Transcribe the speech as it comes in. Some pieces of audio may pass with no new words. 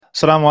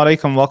Assalamu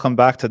alaikum. Welcome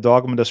back to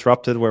Dogma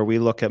Disrupted, where we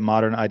look at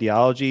modern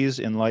ideologies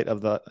in light of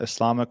the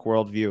Islamic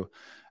worldview.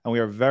 And we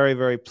are very,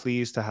 very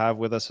pleased to have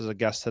with us as a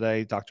guest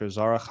today Dr.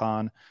 Zara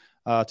Khan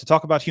to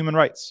talk about human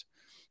rights.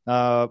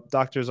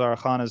 Dr. Zara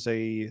Khan is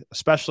a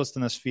specialist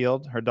in this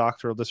field. Her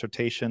doctoral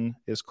dissertation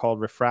is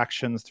called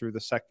Refractions through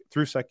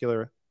the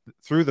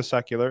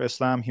Secular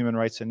Islam, Human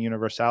Rights, and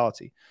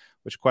Universality,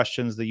 which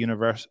questions the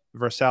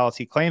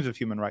universality claims of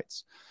human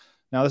rights.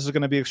 Now, this is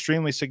going to be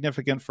extremely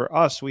significant for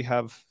us. We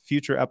have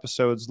future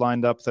episodes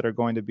lined up that are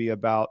going to be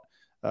about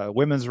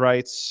women's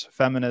rights,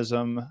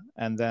 feminism,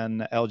 and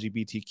then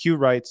LGBTQ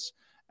rights.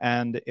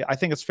 And I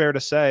think it's fair to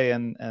say,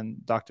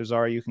 and Dr.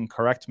 Zara, you can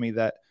correct me,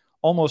 that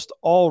almost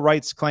all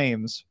rights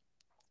claims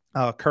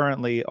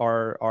currently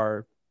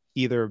are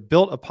either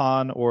built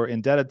upon or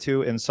indebted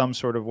to in some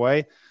sort of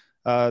way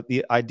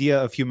the idea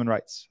of human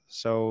rights.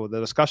 So the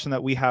discussion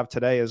that we have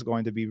today is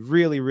going to be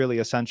really, really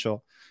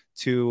essential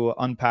to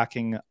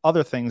unpacking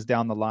other things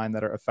down the line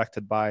that are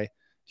affected by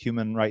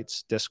human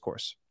rights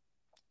discourse.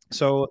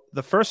 So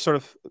the first sort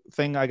of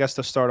thing, I guess,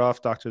 to start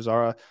off, Dr.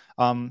 Zara,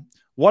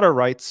 what are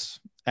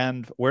rights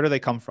and where do they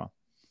come from?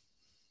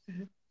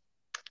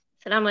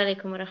 Assalamu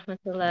alaikum wa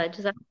rahmatullah.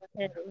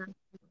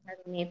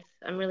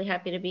 I'm really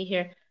happy to be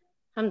here.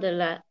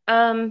 Alhamdulillah.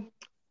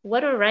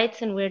 What are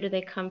rights and where do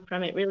they come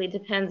from? It really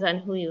depends on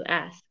who you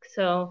ask.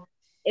 So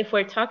if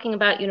we're talking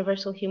about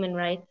universal human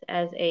rights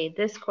as a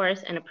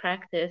discourse and a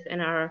practice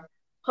in our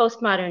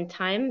postmodern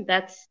time,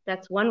 that's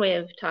one way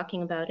of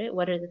talking about it.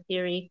 What are the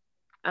theory,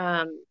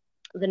 the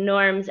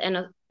norms,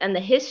 and the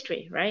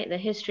history, right? The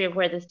history of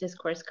where this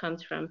discourse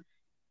comes from.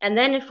 And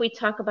then if we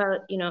talk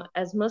about,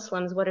 as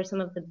Muslims, what are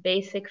some of the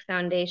basic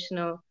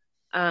foundational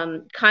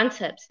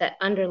concepts that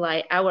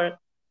underlie our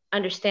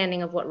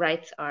understanding of what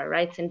rights are,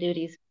 rights and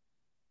duties?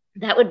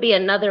 That would be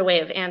another way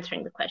of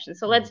answering the question.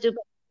 So let's do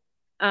both.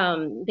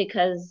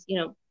 Because,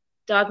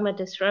 Dogma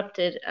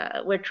Disrupted,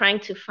 we're trying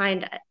to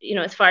find,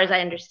 as far as I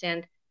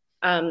understand,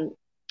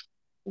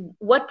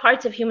 what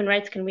parts of human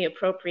rights can we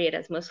appropriate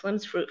as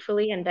Muslims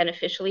fruitfully and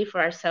beneficially for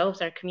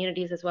ourselves, our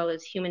communities, as well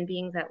as human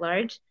beings at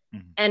large,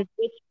 and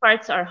which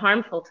parts are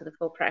harmful to the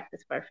full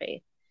practice of our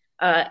faith,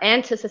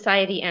 and to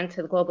society and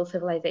to the global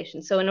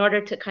civilization. So in order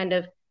to kind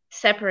of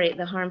separate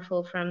the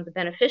harmful from the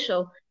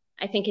beneficial,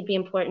 I think it'd be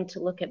important to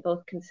look at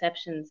both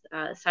conceptions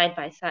side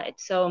by side.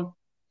 So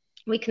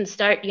we can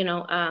start,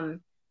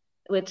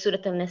 with Surah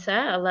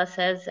Al-Nisa. Allah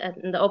says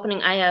in the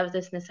opening ayah of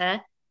this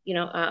Nisa,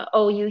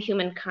 O you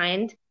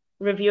humankind,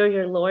 revere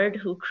your Lord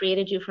who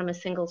created you from a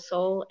single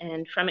soul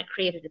and from it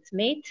created its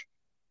mate,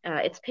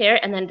 its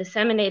pair, and then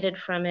disseminated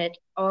from it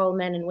all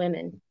men and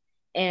women.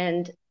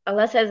 And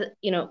Allah says,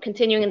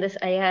 continuing in this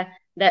ayah,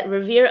 that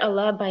revere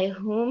Allah by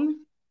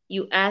whom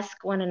you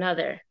ask one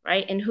another,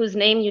 right? In whose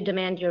name you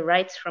demand your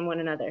rights from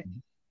one another.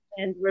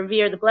 And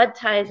revere the blood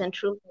ties, and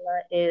truly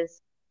Allah is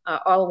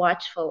all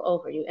watchful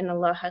over you. Inna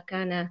Allaha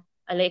kana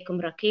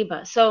alaykum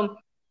raqiba. So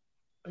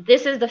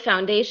this is the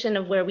foundation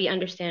of where we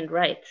understand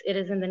rights. It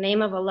is in the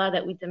name of Allah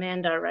that we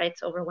demand our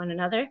rights over one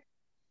another,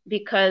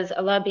 because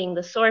Allah being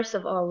the source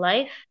of all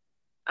life,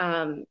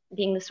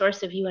 being the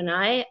source of you and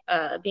I,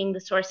 being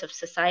the source of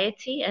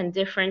society and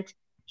different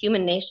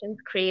human nations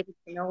created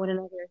to know one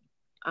another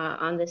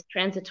on this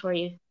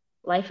transitory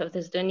life of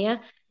this dunya,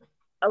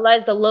 Allah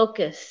is the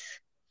locus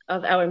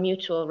of our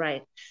mutual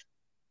rights,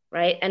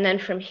 right? And then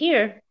from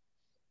here,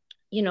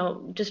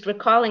 just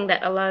recalling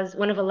that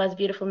one of Allah's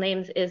beautiful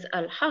names is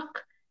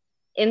Al-Haq.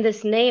 In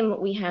this name,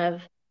 we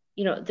have,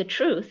 the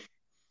truth,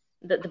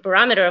 the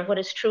barometer of what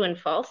is true and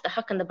false, the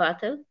Haq and the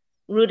Batil,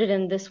 rooted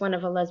in this one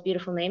of Allah's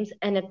beautiful names.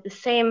 And at the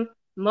same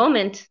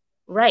moment,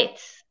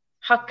 rights.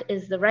 Haq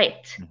is the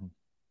right.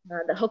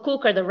 The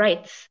hukuk are the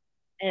rights.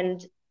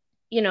 And,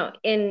 in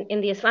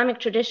the Islamic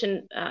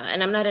tradition,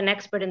 and I'm not an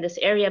expert in this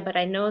area, but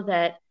I know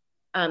that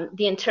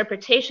the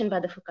interpretation by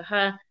the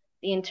fuqaha,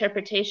 the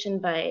interpretation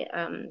by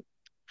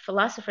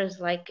philosophers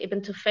like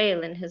Ibn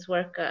Tufayl in his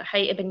work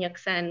Hayy ibn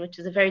Yaqzan, which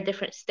is a very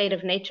different state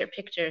of nature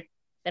picture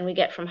than we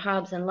get from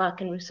Hobbes and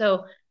Locke and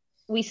Rousseau,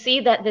 we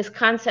see that this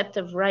concept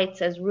of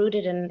rights as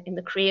rooted in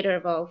the creator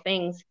of all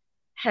things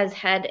has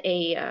had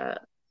an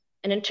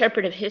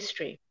interpretive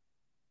history.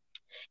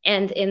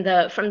 And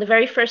from the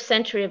very first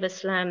century of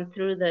Islam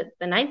through the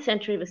 9th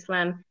century of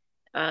Islam,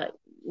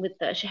 with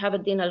Shihab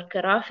ad-Din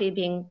al-Qarafi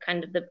being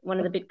kind of one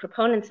of the big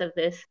proponents of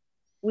this,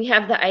 we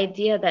have the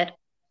idea that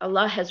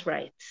Allah has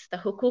rights, the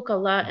hukuk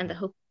Allah and the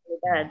hukuk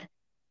ibad.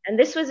 And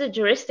this was a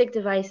juristic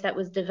device that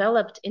was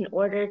developed in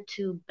order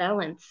to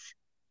balance,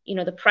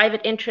 the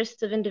private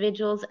interests of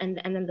individuals and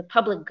then the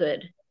public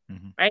good,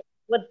 right?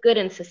 What good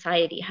in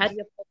society? How do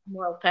you uphold the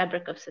moral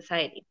fabric of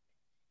society?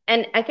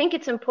 And I think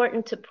it's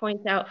important to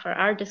point out for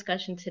our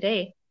discussion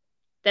today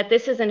that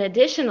this is an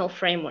additional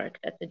framework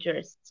that the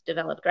jurists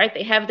developed, right?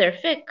 They have their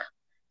fiqh,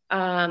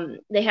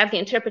 they have the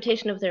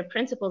interpretation of their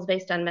principles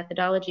based on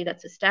methodology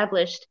that's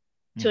established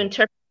to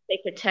interpret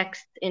sacred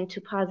texts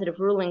into positive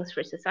rulings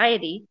for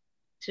society,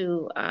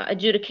 to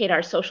adjudicate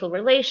our social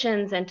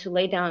relations and to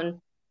lay down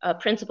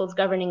principles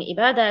governing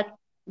ibadat.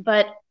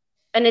 But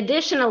an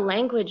additional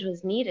language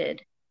was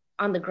needed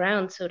on the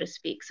ground, so to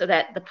speak, so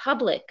that the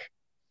public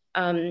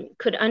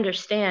could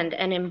understand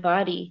and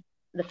embody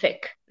the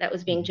fiqh that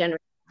was being generated.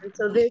 And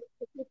so this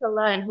Hukuk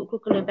Allah and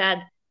Hukuk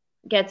al-Ibad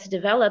gets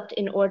developed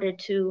in order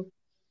to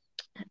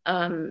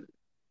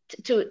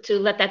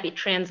let that be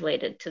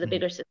translated to the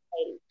bigger society.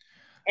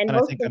 And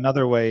I think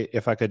another way,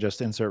 if I could just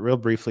insert real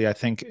briefly, I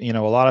think, a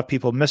lot of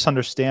people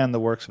misunderstand the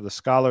works of the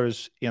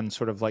scholars in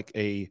sort of like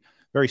a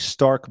very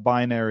stark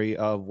binary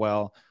of,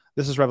 well,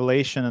 this is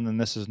revelation and then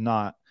this is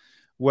not.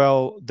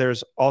 Well,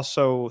 there's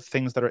also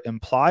things that are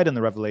implied in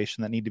the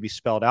revelation that need to be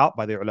spelled out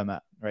by the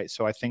ulama, right?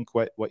 So I think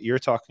what you're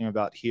talking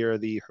about here,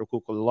 the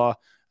huququllah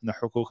and the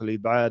huquq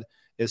al-ibad,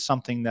 is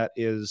something that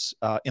is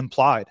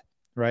implied,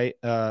 right,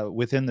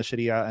 within the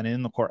Sharia and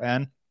in the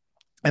Quran.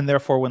 And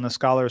therefore, when the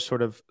scholars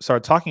sort of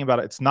start talking about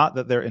it, it's not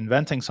that they're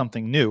inventing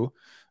something new,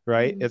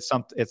 right? It's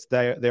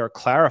they are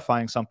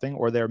clarifying something,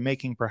 or they're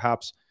making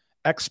perhaps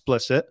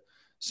explicit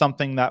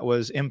something that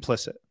was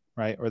implicit,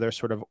 right? Or they're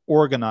sort of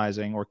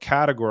organizing or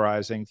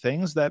categorizing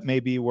things that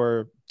maybe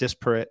were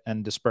disparate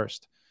and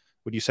dispersed.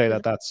 Would you say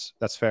that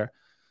that's fair?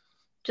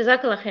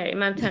 Jazakallah khair,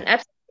 Imam Tom.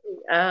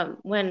 Absolutely.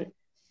 When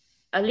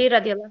Ali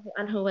radiallahu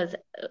anhu was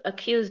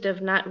accused of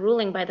not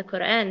ruling by the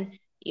Quran,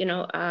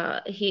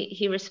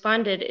 he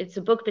responded, it's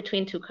a book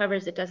between two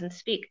covers, it doesn't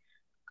speak.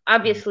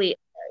 Obviously,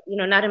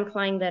 not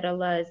implying that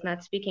Allah is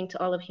not speaking to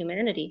all of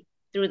humanity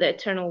through the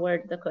eternal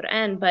word, the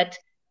Quran, but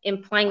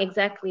implying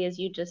exactly as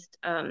you just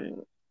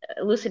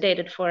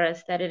elucidated for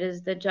us, that it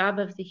is the job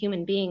of the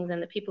human beings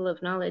and the people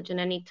of knowledge in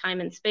any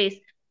time and space,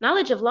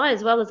 knowledge of law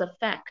as well as a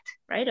fact,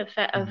 right? A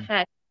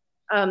fact,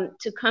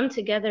 to come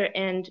together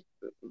and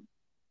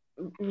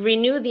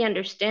renew the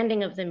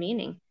understanding of the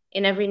meaning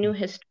in every new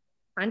historical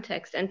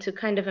context, and to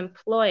kind of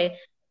employ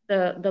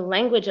the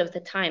language of the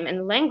time.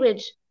 And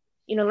language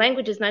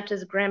is not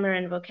just grammar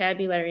and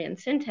vocabulary and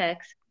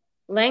syntax.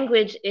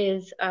 Language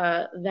is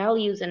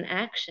values and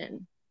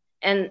action.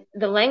 And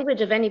the language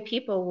of any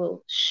people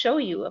will show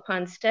you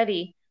upon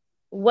study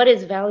what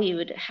is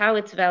valued, how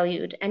it's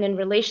valued, and in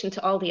relation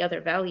to all the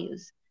other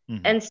values.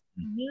 And so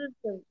use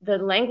the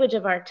language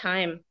of our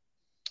time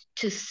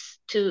to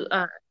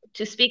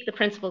speak the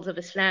principles of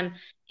Islam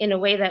in a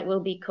way that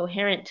will be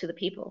coherent to the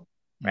people,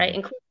 right?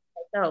 Including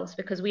ourselves,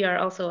 because we are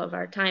also of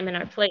our time and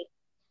our place,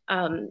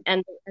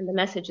 and the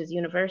message is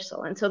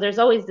universal. And so there's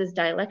always this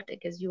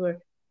dialectic, as you were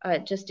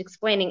just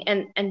explaining.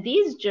 And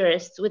these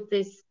jurists with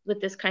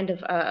this kind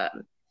of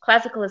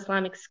classical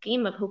Islamic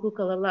scheme of hukuk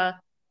al-Allah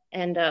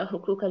and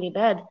hukuk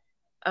al-ibad,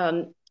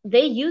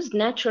 they used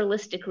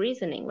naturalistic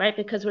reasoning, right?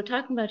 Because we're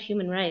talking about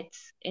human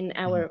rights in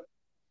our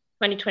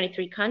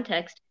 2023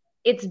 context.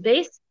 It's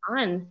based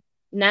on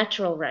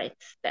natural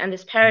rights and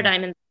this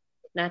paradigm in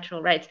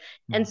natural rights.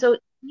 And so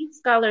these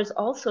scholars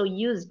also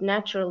used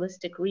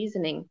naturalistic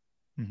reasoning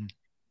to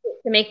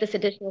make this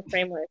additional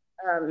framework.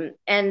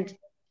 And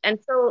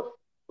so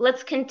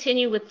let's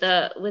continue with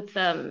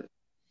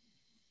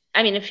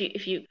I mean, if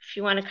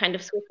you want to kind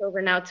of switch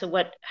over now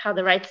to how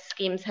the rights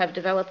schemes have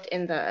developed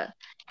in the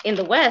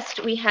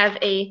West, we have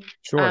a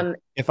sure.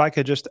 If I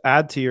could just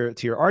add to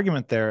your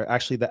argument there,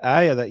 actually the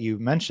ayah that you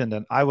mentioned,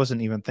 and I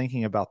wasn't even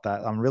thinking about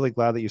that. I'm really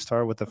glad that you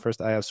started with the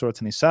first ayah of Surah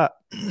An-Nisa,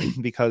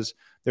 because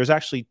there's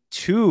actually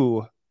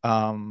two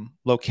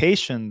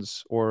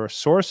locations or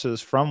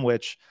sources from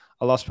which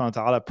Allah subhanahu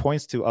wa ta'ala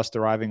points to us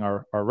deriving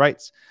our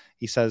rights.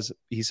 He says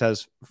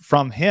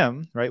from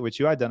him, right, which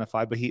you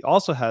identify, but he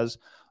also says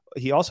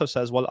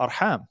wal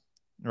arham,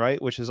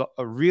 right, which is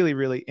a really,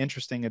 really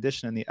interesting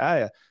addition in the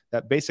ayah,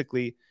 that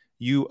basically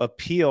you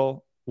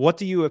appeal. What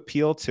do you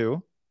appeal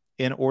to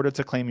in order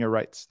to claim your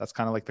rights? That's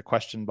kind of like the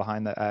question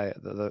behind the ayah,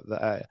 the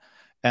ayah.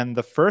 And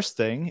the first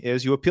thing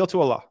is you appeal to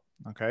Allah.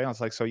 Okay,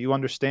 it's like, so you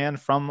understand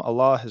from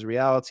Allah His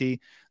reality,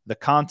 the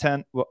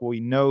content, what we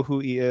know who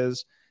He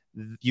is.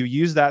 You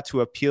use that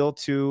to appeal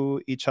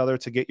to each other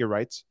to get your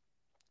rights,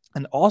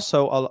 and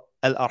also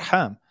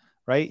al-arham,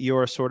 right?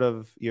 Your sort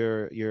of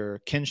your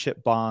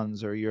kinship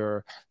bonds, or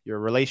your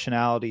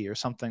relationality, or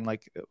something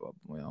like,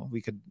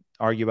 we could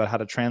argue about how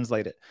to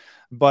translate it,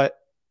 but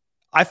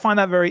I find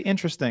that very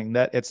interesting,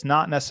 that it's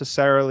not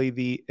necessarily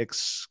the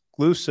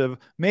exclusive.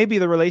 Maybe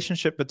the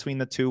relationship between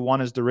the two,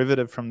 one is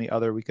derivative from the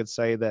other. We could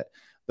say that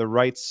the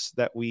rights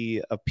that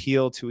we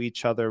appeal to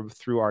each other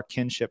through our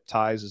kinship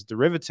ties is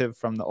derivative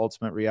from the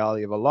ultimate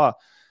reality of Allah.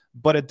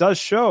 But it does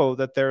show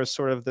that there is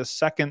sort of this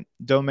second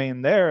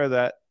domain there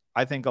that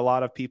I think a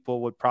lot of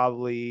people would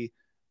probably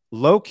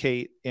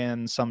locate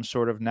in some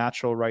sort of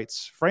natural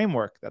rights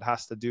framework that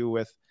has to do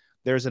with,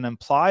 there's an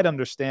implied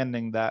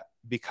understanding that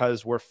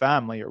because we're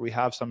family or we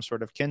have some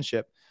sort of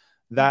kinship,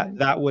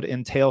 that would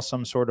entail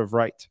some sort of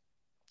right.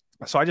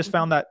 So I just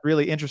found that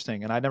really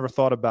interesting, and I never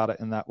thought about it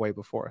in that way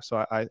before.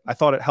 So I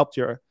thought it helped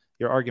your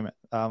argument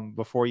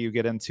before you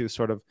get into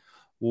sort of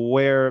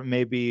where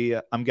maybe,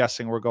 I'm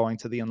guessing we're going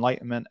to the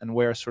Enlightenment, and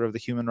where sort of the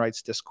human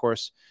rights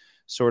discourse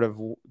sort of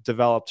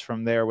developed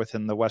from there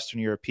within the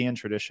Western European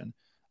tradition.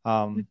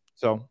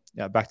 So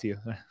yeah, back to you.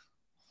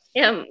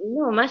 Yeah,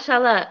 no,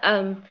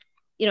 mashallah.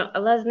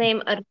 Allah's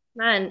name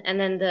Ar-Rahman, and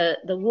then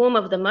the womb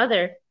of the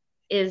mother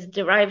is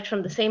derived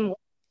from the same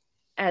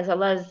as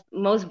Allah's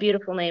most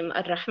beautiful name,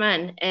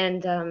 Ar-Rahman,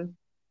 and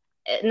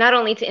not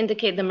only to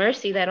indicate the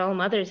mercy that all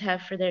mothers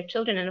have for their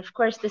children, and of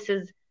course this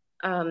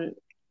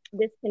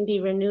can be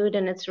renewed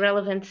in its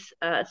relevance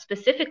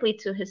specifically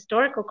to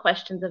historical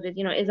questions of it.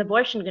 Is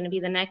abortion going to be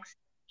the next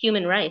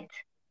human right?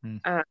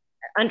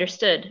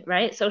 Understood,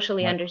 right?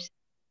 Socially understood,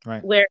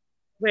 right. where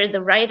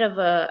the right of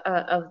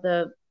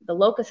the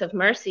locus of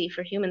mercy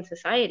for human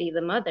society,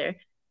 the mother,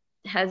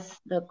 has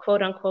the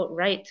quote unquote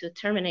right to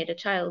terminate a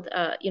child,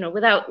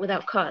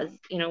 without cause,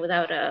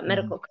 without a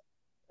medical,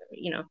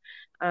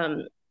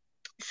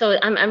 so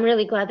I'm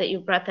really glad that you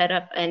brought that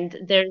up. And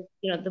there's,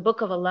 the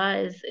book of Allah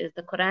is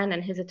the Quran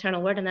and His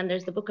eternal word, and then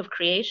there's the book of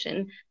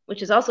creation,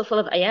 which is also full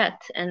of ayat,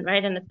 and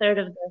a third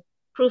of the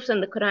proofs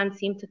in the Quran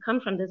seem to come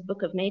from this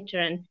book of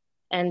nature,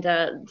 and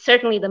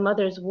certainly the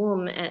mother's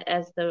womb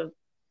as the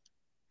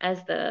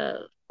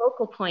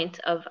focal point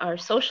of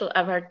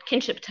our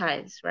kinship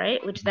ties,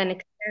 right, which then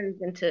extends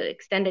into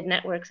extended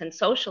networks and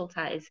social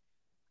ties,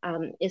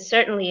 is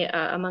certainly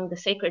among the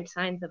sacred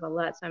signs of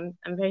Allah. So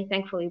I'm very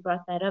thankful you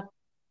brought that up.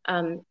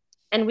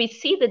 And we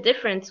see the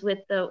difference with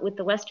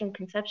the Western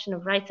conception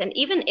of rights, and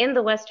even in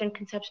the Western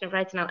conception of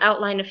rights, and I'll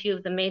outline a few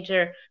of the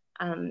major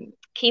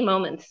key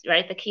moments,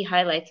 right, the key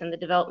highlights in the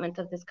development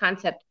of this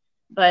concept.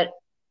 But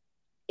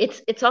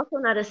it's also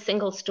not a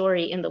single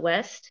story in the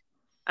West.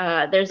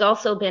 There's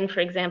also been, for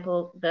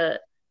example, the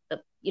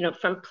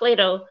from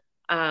Plato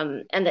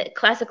and the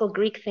classical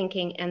Greek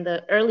thinking and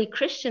the early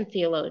Christian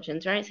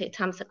theologians, right, St.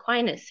 Thomas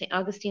Aquinas, St.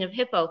 Augustine of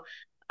Hippo.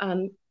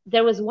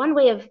 There was one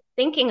way of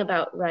thinking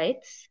about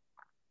rights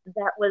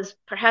that was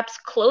perhaps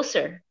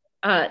closer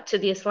to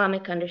the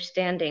Islamic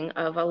understanding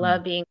of Allah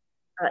being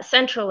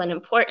central and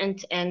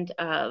important, and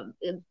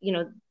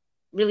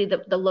really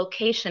the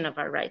location of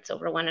our rights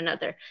over one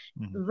another,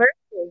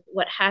 versus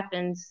what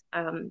happens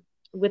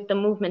with the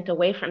movement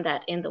away from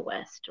that in the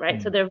West,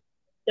 right? So there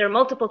are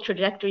multiple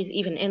trajectories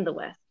even in the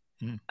West.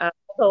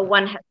 So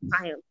one has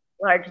triumphed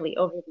largely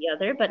over the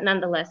other, but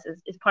nonetheless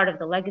is part of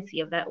the legacy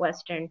of that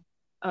Western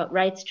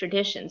rights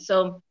tradition.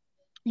 So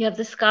you have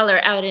the scholar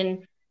out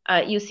in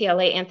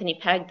UCLA, Anthony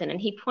Pagden, and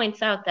he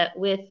points out that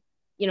with,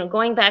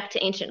 going back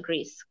to ancient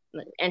Greece,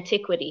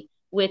 antiquity,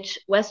 which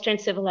Western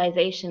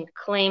civilization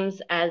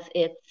claims as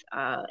its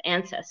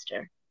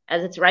ancestor,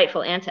 as its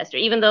rightful ancestor,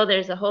 even though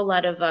there's a whole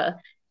lot of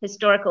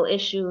historical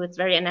issue, it's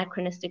very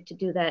anachronistic to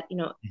do that.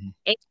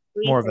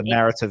 More of a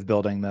narrative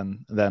building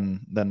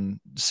than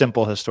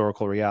simple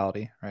historical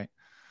reality, right?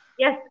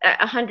 Yes,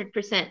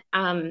 100%.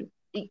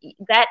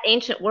 That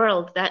ancient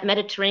world, that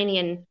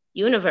Mediterranean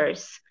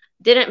universe,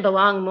 didn't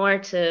belong more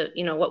to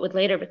what would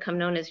later become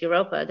known as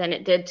Europa than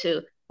it did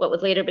to what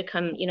would later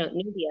become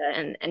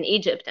Nubia and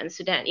Egypt and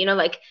Sudan.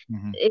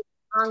 It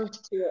belonged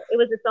to, it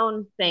was its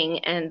own thing,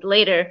 and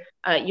later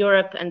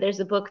Europe. And there's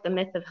a book, The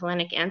Myth of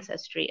Hellenic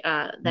Ancestry,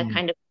 that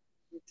kind of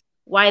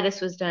why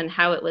this was done,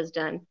 how it was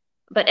done.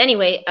 But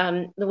anyway,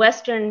 the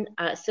Western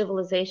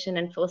civilization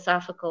and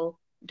philosophical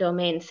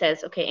domain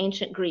says, okay,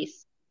 ancient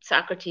Greece,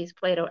 Socrates,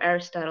 Plato,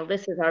 Aristotle,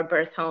 this is our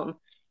birth home.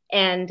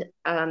 And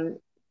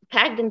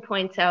Pagden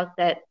points out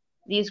that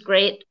these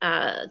great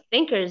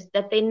thinkers,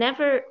 that they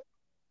never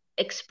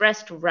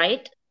expressed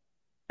right,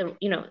 the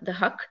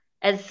haqq,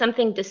 as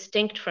something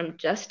distinct from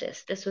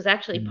justice. This was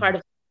actually part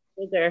of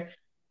a bigger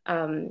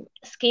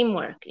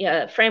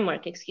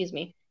framework, excuse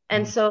me.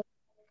 And so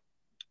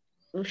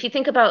if you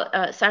think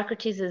about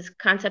Socrates'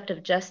 concept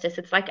of justice,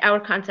 it's like our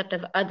concept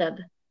of adab,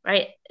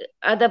 right?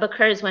 Adab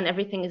occurs when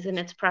everything is in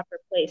its proper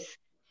place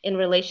in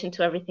relation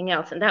to everything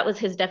else. And that was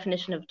his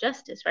definition of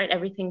justice, right?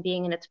 Everything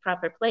being in its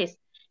proper place.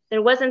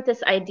 There wasn't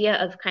this idea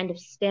of kind of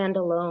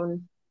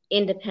standalone,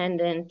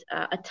 independent,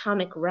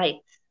 atomic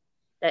rights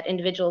that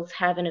individuals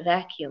have in a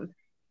vacuum.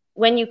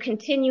 When you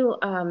continue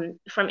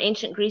from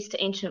ancient Greece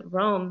to ancient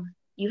Rome,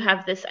 you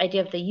have this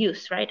idea of the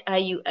use, right?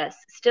 IUS,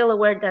 still a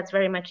word that's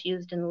very much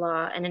used in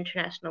law and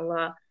international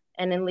law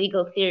and in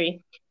legal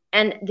theory.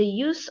 And the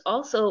use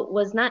also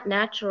was not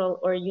natural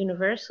or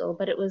universal,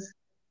 but it was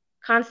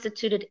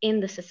constituted in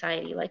the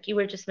society. Like you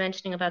were just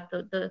mentioning about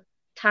the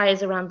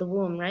ties around the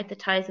womb, right? The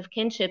ties of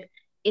kinship.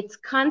 It's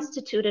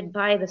constituted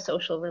by the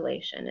social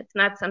relation. It's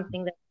not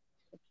something that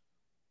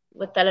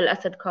what Tal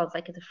al-Asad calls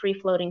like it's a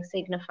free-floating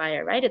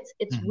signifier, right?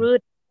 It's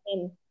rooted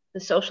in the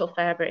social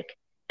fabric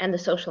and the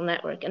social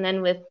network. And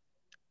then with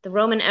the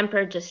Roman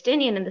Emperor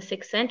Justinian in the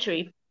 6th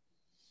century,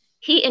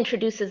 he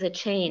introduces a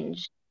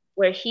change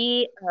where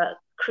he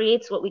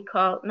creates what we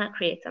call, not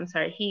creates, I'm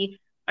sorry, he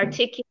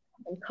articulates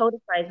and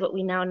codifies what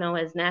we now know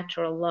as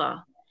natural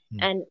law.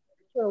 And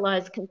natural law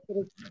is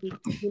considered to be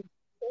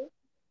universal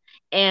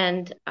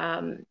and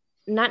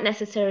not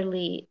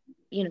necessarily,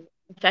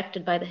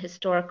 affected by the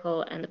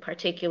historical and the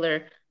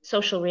particular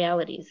social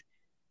realities.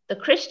 The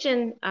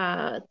Christian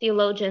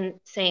theologian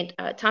St.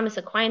 Thomas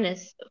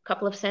Aquinas, a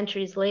couple of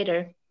centuries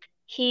later,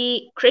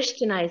 he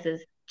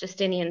Christianizes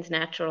Justinian's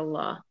natural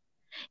law.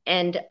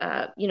 And,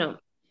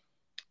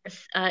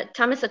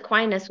 Thomas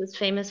Aquinas was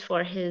famous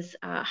for his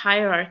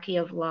hierarchy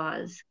of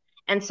laws.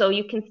 And so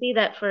you can see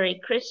that for a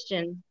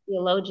Christian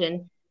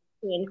theologian,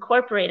 to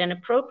incorporate and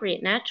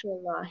appropriate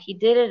natural law, he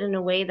did it in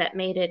a way that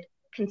made it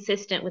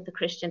consistent with the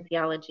Christian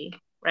theology,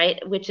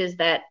 right? Which is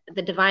that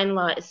the divine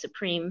law is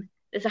supreme.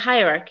 There's a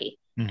hierarchy.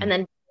 Mm-hmm. And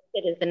then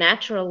it is the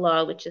natural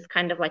law, which is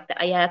kind of like the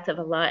ayat of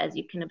Allah as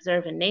you can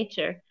observe in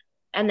nature.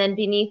 And then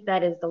beneath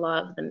that is the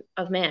law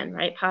of man,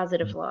 right?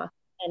 Positive Mm-hmm. law.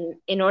 And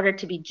in order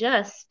to be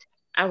just,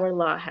 our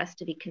law has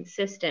to be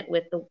consistent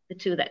with the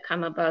two that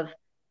come above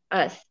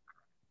us.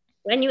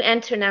 When you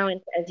enter now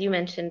into, as you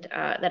mentioned,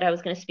 that I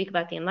was going to speak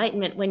about the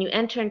Enlightenment, when you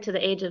enter into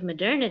the age of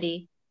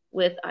modernity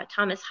with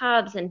Thomas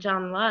Hobbes and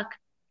John Locke,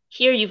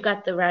 here you've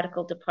got the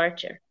radical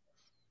departure,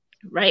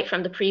 right,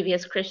 from the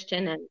previous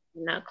Christian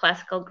and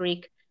classical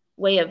Greek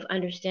way of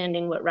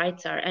understanding what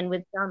rights are. And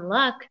with John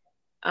Locke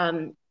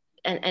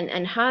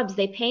and Hobbes,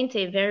 they paint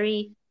a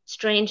very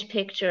strange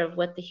picture of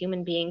what the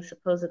human being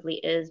supposedly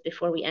is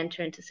before we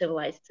enter into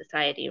civilized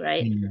society,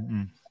 right?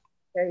 Mm-hmm.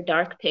 Very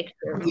dark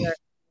picture. We are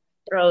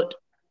throat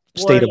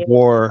State of warrior.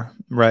 war,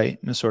 right?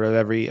 And sort of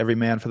every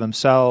man for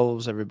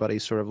themselves.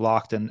 Everybody's sort of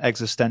locked in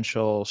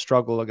existential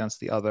struggle against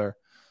the other.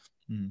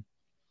 Mm.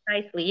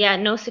 Precisely. Yeah,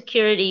 no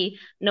security,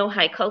 no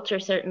high culture,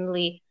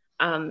 certainly.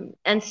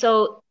 And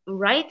so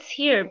rights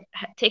here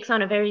takes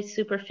on a very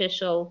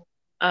superficial,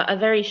 a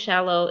very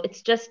shallow,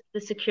 it's just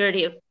the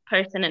security of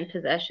person and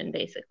possession,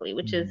 basically,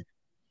 which is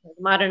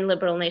modern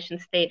liberal nation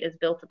state is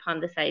built upon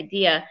this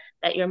idea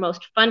that your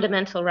most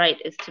fundamental right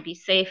is to be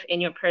safe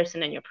in your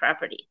person and your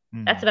property.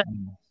 That's about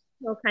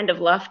no kind of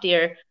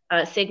loftier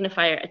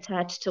signifier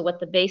attached to what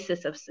the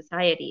basis of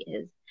society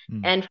is.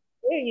 And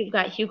here you've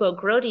got Hugo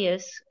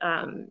Grotius,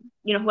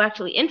 who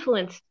actually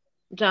influenced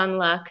John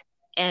Locke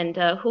and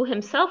who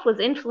himself was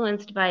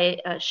influenced by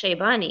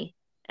Shaybani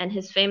and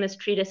his famous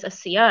treatise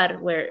As-Siyar,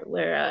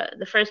 where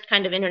the first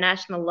kind of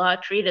international law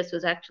treatise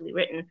was actually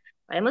written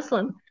by a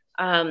Muslim,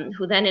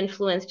 who then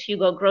influenced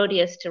Hugo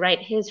Grotius to write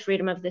his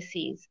Freedom of the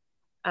Seas.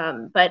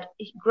 But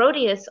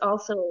Grotius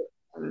also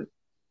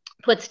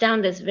puts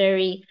down this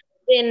very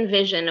thin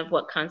vision of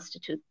what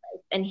constitutes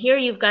life. And here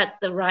you've got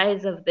the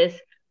rise of this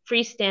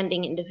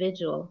freestanding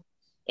individual.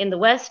 In the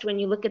West, when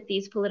you look at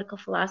these political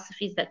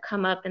philosophies that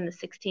come up in the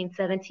 16th,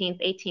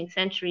 17th, 18th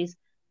centuries,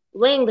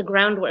 laying the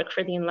groundwork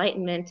for the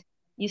Enlightenment,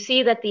 you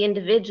see that the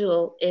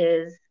individual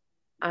is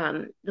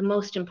the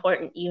most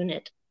important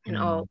unit in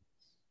all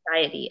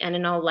society and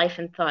in all life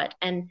and thought.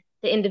 And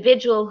the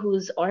individual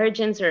whose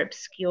origins are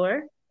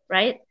obscure,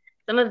 right?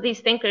 Some of these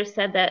thinkers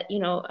said that,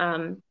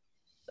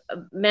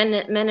 men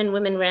and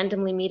women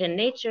randomly meet in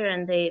nature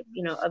and they,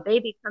 a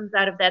baby comes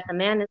out of that, the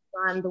man is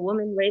gone, the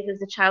woman raises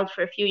the child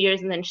for a few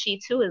years and then she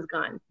too is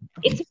gone.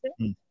 It's a very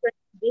different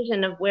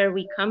vision of where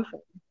we come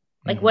from.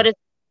 Like what is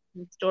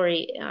the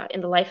story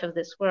in the life of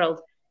this world?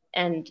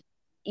 And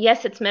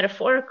yes, it's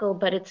metaphorical,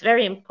 but it's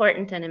very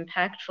important and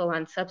impactful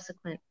on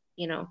subsequent,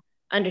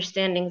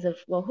 understandings of,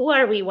 well, who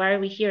are we, why are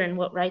we here, and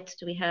what rights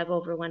do we have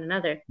over one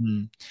another?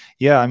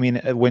 Yeah, I mean,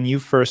 when you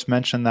first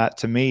mentioned that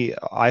to me,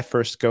 I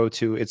first go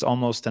to, it's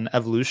almost an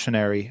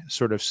evolutionary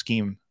sort of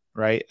scheme,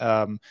 right?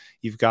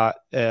 You've got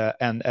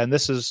and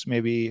this is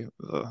maybe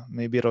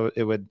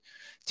it would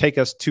take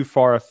us too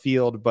far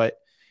afield, but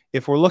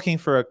if we're looking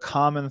for a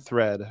common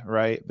thread,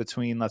 right,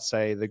 between, let's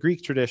say, the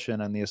Greek tradition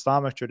and the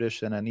Islamic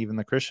tradition and even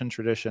the Christian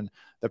tradition,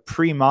 the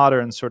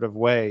pre-modern sort of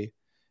way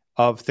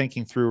of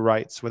thinking through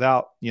rights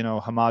without,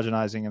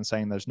 homogenizing and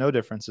saying there's no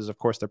differences. Of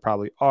course, there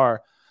probably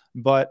are.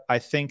 But I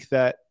think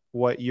that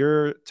what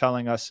you're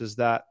telling us is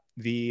that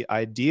the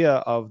idea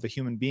of the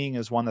human being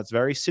is one that's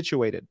very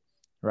situated,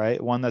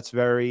 right? One that's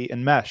very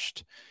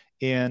enmeshed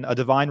in a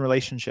divine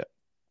relationship.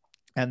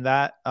 And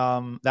that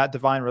that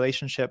divine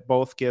relationship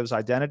both gives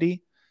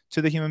identity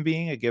to the human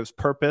being, it gives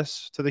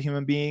purpose to the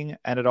human being,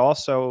 and it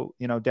also,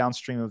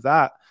 downstream of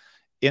that,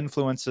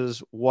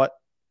 influences what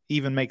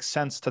even makes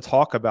sense to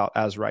talk about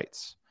as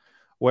rights.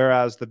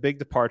 Whereas the big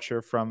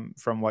departure from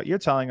what you're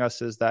telling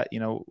us is that,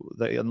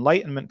 the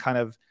Enlightenment kind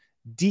of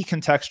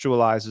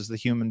decontextualizes the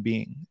human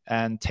being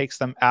and takes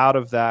them out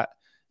of that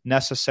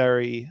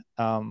necessary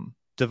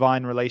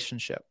divine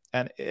relationship.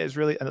 And it's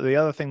really, the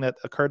other thing that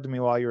occurred to me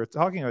while you were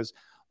talking was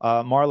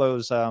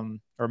Maslow's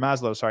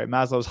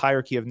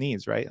hierarchy of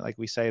needs, right? Like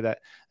we say that,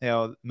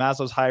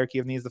 Maslow's hierarchy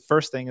of needs, the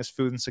first thing is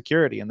food and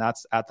security, and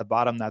that's at the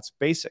bottom, that's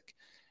basic.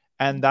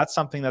 And that's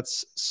something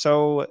that's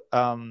so,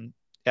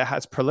 it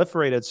has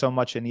proliferated so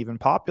much in even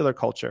popular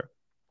culture.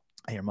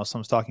 I hear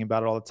Muslims talking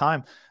about it all the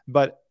time,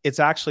 but it's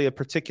actually a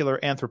particular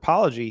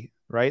anthropology,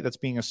 right, that's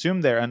being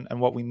assumed there. And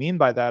what we mean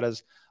by that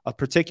is a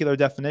particular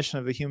definition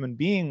of the human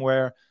being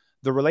where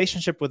the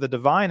relationship with the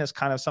divine is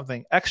kind of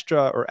something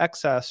extra or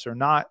excess or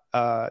not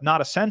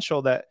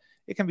essential, that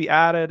it can be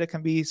added, it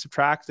can be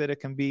subtracted,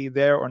 it can be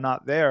there or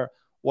not there.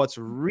 What's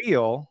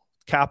real,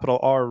 capital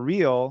R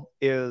real,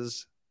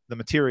 is the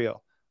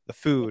material, the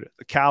food,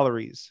 the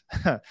calories,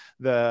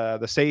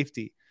 the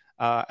safety.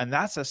 And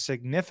that's a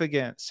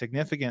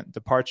significant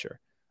departure.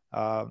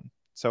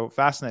 So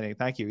fascinating.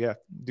 Thank you. Yeah,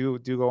 do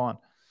go on.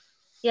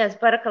 Yes,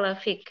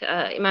 Barakallah Fik,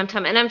 Imam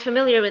Tom. And I'm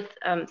familiar with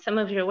some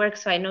of your work,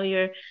 so I know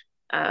you're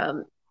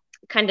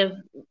kind of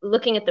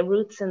looking at the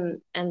roots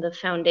and the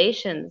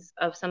foundations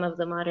of some of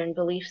the modern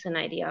beliefs and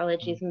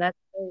ideologies, and that's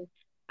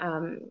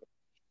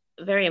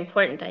very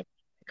important, I think,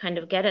 to kind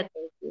of get at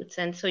those roots.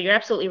 And so you're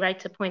absolutely right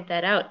to point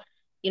that out.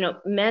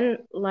 Men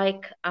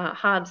like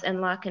Hobbes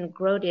and Locke and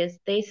Grotius,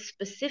 they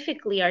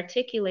specifically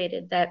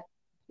articulated that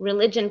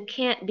religion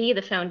can't be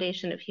the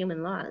foundation of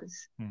human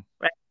laws,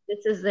 right?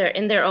 This is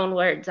in their own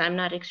words. I'm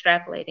not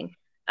extrapolating.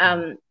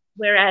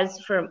 Whereas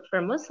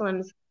for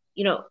Muslims,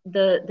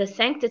 the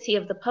sanctity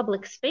of the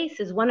public space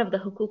is one of the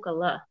hukuk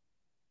Allah,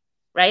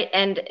 right?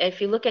 And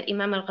if you look at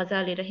Imam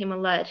al-Ghazali,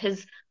 rahimahullah, at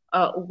his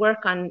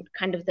work on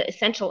kind of the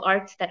essential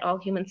arts that all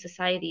human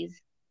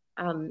societies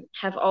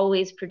have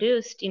always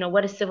produced,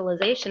 what is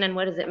civilization and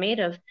what is it made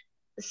of?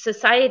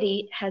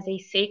 Society has a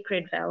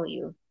sacred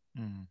value.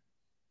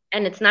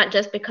 And it's not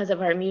just because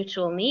of our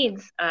mutual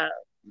needs,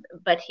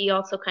 but he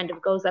also kind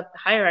of goes up the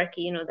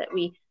hierarchy, that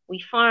we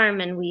farm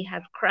and we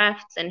have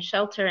crafts and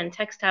shelter and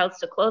textiles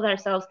to clothe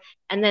ourselves.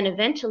 And then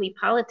eventually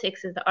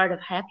politics is the art of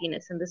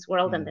happiness in this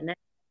world and the next.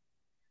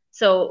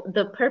 So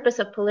the purpose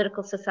of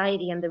political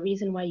society and the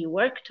reason why you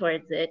work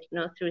towards it,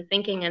 through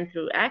thinking and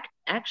through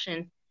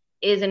action,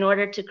 is in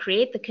order to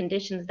create the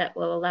conditions that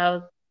will allow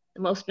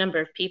the most number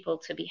of people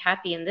to be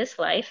happy in this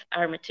life,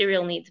 our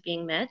material needs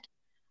being met,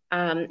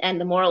 and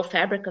the moral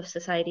fabric of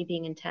society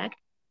being intact,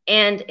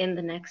 and in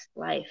the next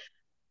life,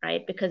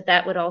 right? Because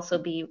that would also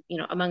be,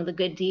 among the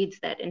good deeds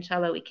that,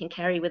 inshallah, we can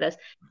carry with us.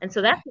 And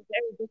so that's a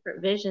very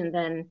different vision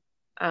than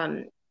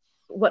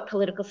what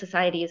political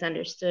society is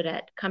understood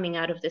at coming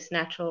out of this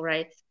natural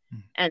rights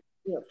and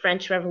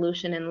French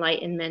Revolution,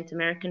 Enlightenment,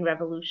 American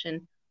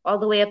Revolution, all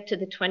the way up to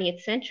the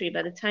 20th century.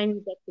 By the time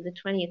you get to the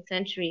 20th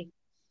century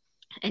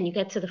and you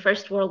get to the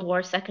First World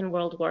War, Second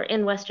World War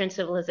in Western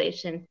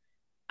civilization,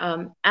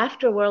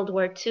 after World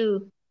War II,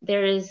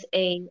 there is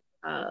a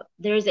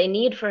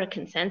need for a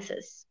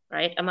consensus,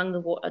 right, among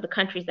the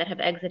countries that have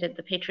exited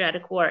the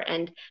patriotic war,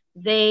 and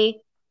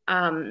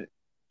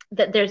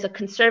that there's a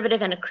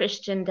conservative and a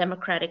Christian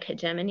democratic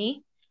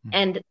hegemony,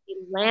 and they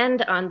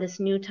land on this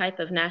new type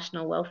of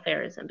national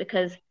welfarism,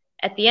 because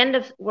at the end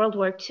of World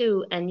War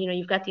II, and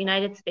you've got the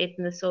United States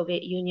and the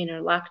Soviet Union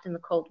are locked in the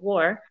Cold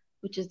War,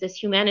 which is this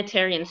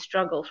humanitarian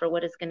struggle for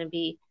what is going to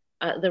be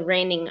the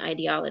reigning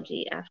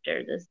ideology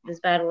after this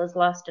battle is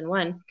lost and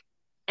won.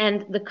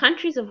 And the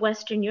countries of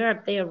Western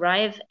Europe, they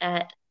arrive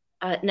at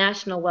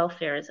national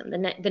welfarism.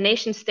 The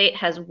nation state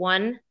has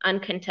won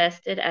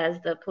uncontested as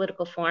the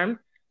political form.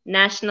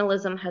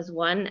 Nationalism has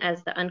won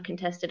as the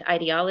uncontested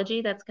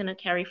ideology that's going to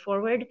carry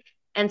forward.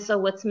 And so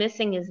what's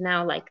missing is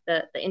now like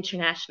the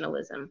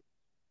internationalism,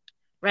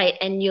 right?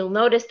 And you'll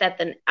notice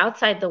that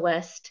outside the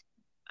West,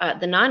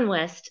 the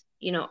non-West,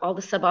 all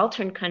the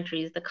subaltern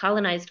countries, the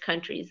colonized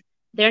countries,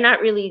 they're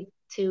not really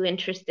too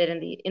interested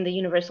in the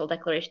Universal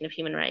Declaration of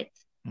Human Rights,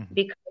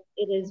 because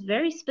it is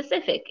very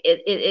specific.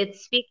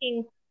 It's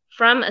speaking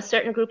from a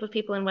certain group of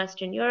people in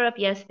Western Europe.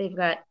 Yes, they've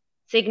got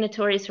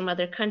signatories from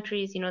other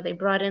countries. They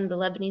brought in the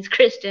Lebanese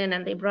Christian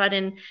and they brought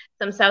in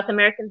some South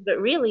Americans,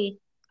 but really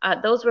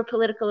those were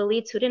political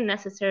elites who didn't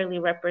necessarily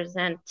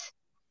represent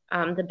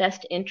the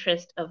best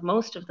interest of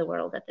most of the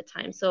world at the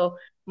time. So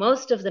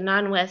most of the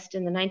non-West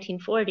in the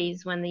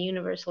 1940s, when the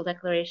Universal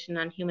Declaration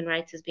on Human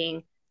Rights is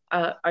being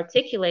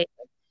articulated,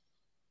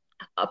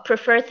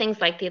 prefer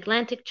things like the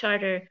Atlantic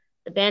Charter,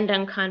 the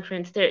Bandung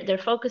Conference. They're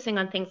focusing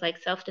on things like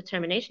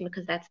self-determination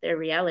because that's their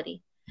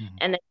reality.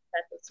 And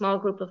that's a small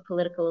group of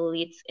political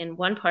elites in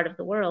one part of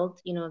the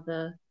world,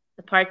 the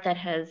part that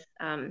has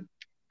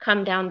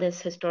come down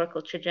this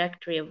historical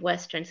trajectory of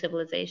Western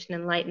civilization,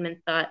 Enlightenment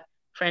thought,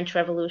 French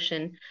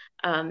Revolution.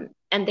 And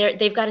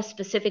they've got a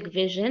specific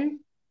vision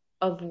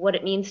of what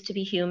it means to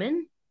be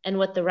human and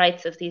what the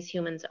rights of these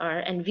humans are,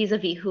 and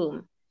vis-a-vis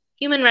whom.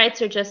 Human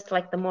rights are just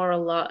like the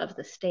moral law of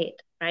the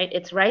state, right?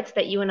 It's rights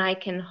that you and I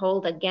can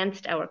hold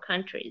against our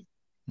countries.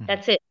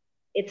 That's it.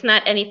 It's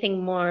not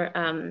anything more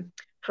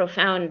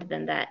profound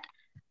than that.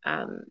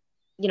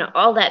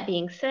 All that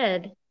being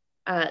said,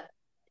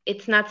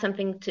 it's not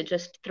something to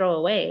just throw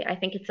away. I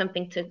think it's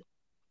something to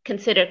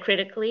consider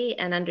critically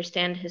and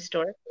understand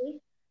historically.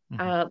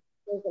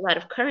 There's a lot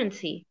of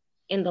currency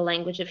in the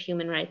language of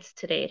human rights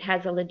today. It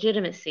has a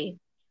legitimacy,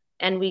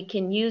 and we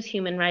can use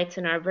human rights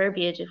in our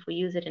verbiage, if we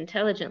use it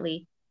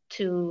intelligently,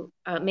 to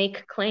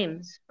make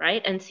claims,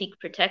 right, and seek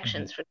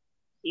protections for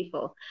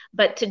people.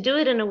 But to do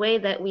it in a way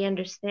that we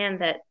understand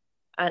that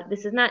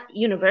this is not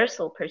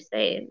universal per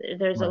se.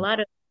 There's a lot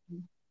of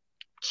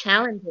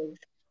challenges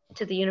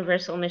to the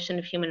universal mission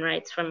of human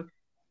rights from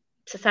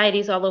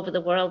societies all over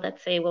the world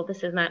that say, well,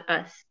 this is not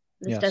us.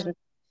 This doesn't.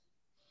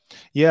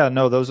 Yeah,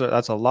 no,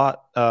 that's a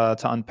lot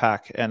to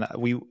unpack. And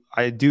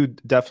I do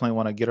definitely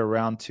want to get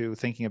around to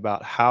thinking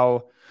about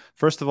how,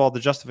 first of all, the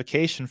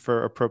justification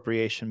for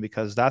appropriation,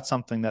 because that's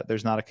something that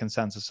there's not a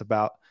consensus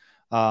about.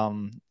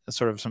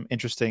 Sort of some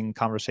interesting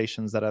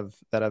conversations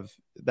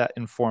that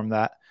inform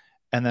that,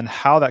 and then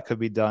how that could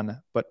be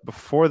done. But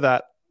before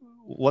that,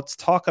 let's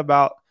talk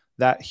about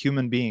that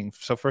human being.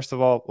 So first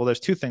of all, well, there's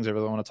two things I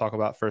really want to talk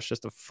about first,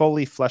 just to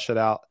fully flesh it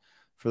out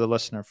for the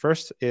listener.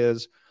 First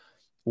is,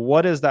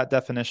 what is that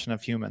definition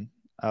of human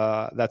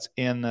that's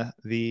in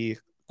the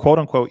quote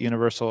unquote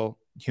universal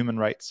human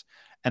rights,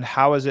 and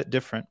how is it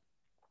different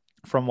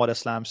from what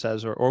Islam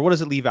says, or what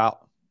does it leave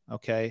out?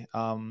 Okay,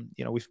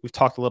 we've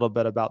talked a little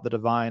bit about the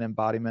divine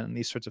embodiment and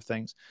these sorts of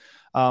things,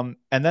 and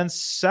then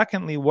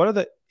secondly, what are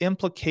the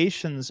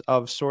implications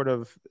of sort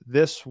of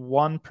this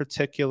one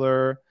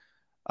particular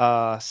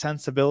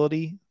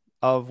sensibility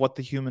of what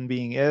the human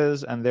being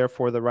is, and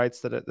therefore the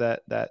rights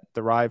that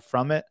derive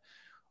from it?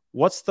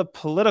 What's the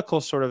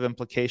political sort of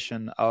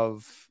implication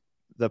of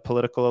the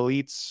political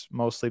elites,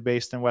 mostly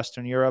based in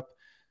Western Europe,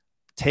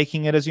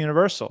 taking it as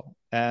universal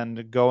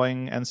and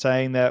going and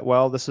saying that,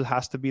 well, this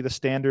has to be the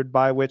standard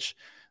by which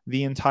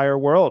the entire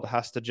world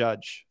has to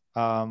judge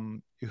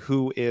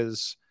who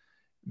is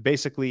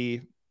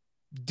basically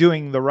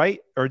doing the right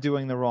or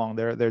doing the wrong.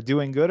 They're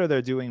doing good or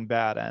they're doing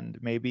bad, and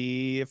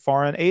maybe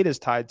foreign aid is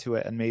tied to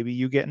it, and maybe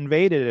you get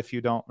invaded if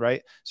you don't,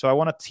 right? So I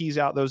want to tease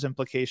out those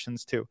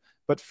implications too.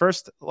 But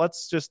first,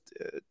 let's just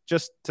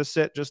to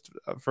sit just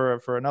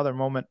for another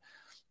moment.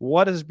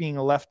 What is being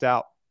left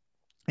out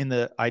in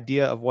the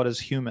idea of what is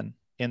human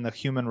in the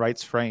human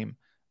rights frame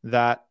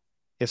that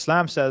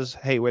Islam says,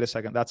 hey, wait a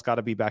second, that's got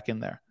to be back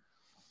in there?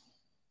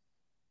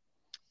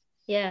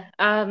 Yeah.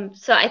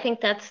 So I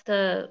think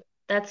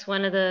that's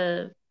one of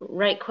the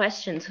right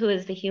questions. Who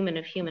is the human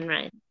of human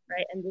rights,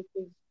 right? And this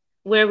is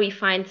where we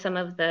find some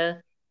of the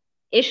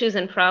issues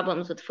and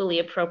problems with fully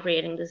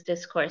appropriating this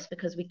discourse,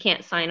 because we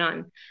can't sign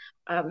on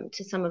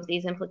to some of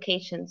these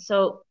implications.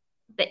 So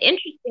the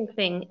interesting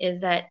thing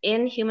is that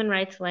in human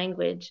rights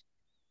language,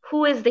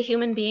 who is the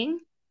human being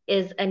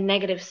is a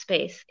negative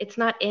space. It's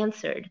not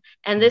answered.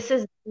 And this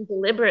is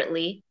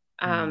deliberately,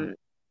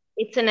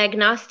 it's an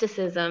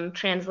agnosticism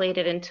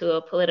translated into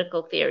a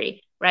political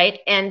theory, right?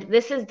 And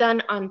this is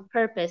done on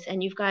purpose.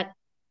 And you've got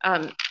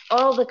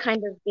all the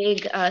kind of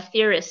big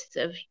theorists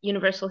of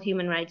universal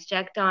human rights,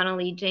 Jack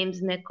Donnelly,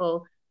 James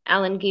Nichol,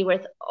 Alan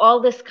Geworth,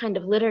 all this kind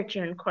of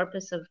literature and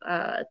corpus of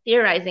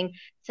theorizing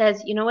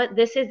says, you know what,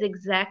 this is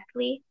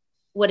exactly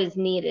what is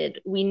needed.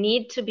 We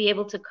need to be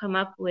able to come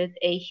up with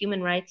a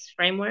human rights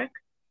framework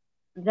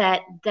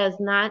that does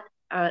not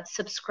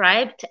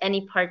subscribe to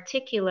any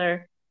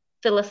particular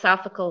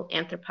philosophical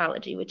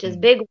anthropology, which is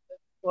big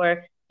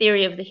for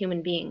theory of the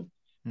human being.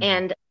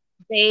 And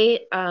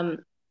they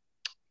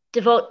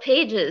devote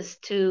pages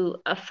to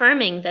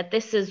affirming that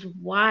this is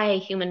why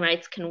human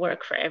rights can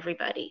work for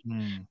everybody.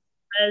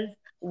 Because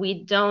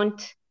we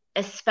don't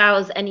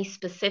espouse any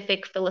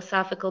specific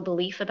philosophical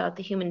belief about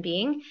the human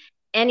being.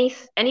 Any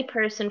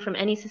person from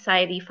any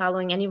society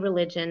following any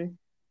religion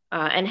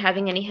and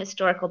having any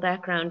historical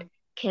background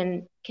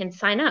can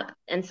sign up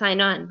and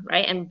sign on,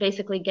 right? And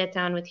basically get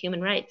down with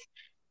human rights.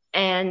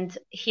 And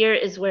here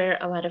is where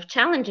a lot of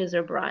challenges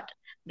are brought,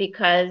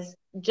 because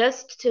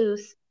just to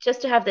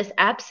have this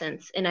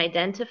absence in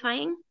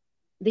identifying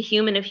the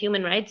human of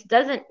human rights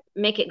doesn't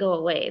make it go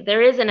away.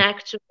 There is an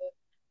actual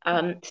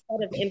set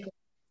of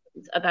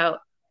implications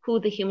about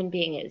who the human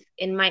being is.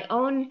 In my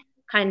own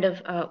kind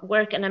of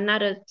work, and I'm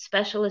not a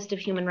specialist of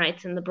human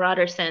rights in the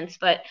broader sense,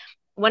 but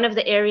one of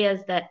the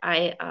areas that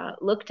I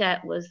looked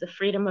at was the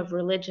freedom of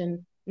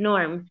religion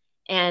norm.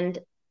 And,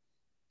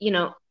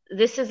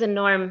 this is a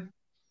norm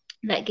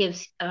that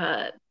gives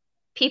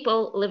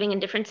people living in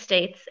different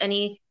states,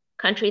 any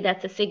country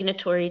that's a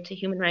signatory to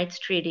human rights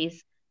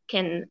treaties,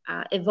 can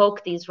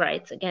evoke these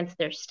rights against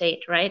their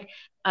state, right?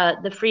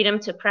 The freedom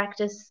to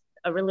practice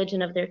a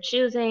religion of their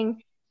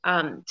choosing,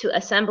 to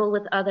assemble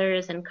with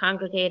others and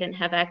congregate and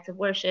have acts of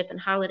worship and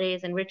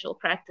holidays and ritual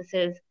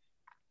practices.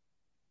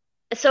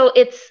 So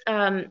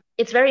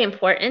it's very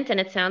important, and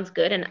it sounds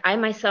good. And I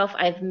myself,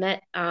 I've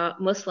met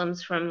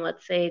Muslims from,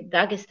 let's say,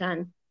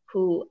 Dagestan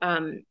who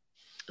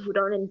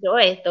don't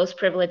enjoy those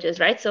privileges,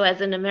 right? So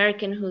as an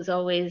American who's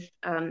always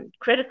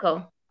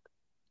critical,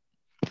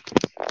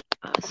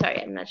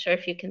 sorry, I'm not sure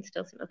if you can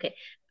still see. Okay,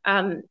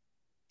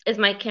 is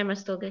my camera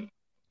still good?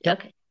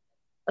 Yep.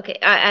 Okay.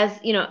 As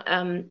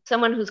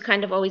someone who's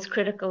kind of always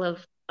critical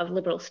of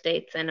liberal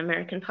states and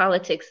American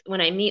politics,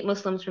 when I meet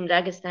Muslims from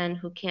Dagestan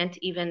who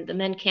the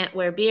men can't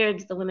wear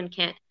beards, the women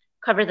can't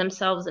cover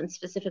themselves in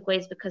specific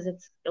ways because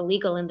it's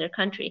illegal in their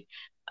country.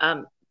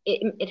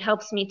 It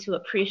helps me to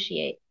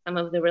appreciate some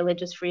of the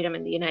religious freedom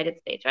in the United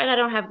States, right? I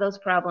don't have those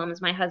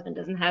problems. My husband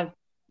doesn't have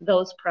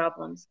those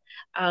problems.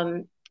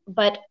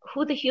 But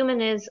who the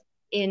human is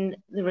in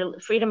the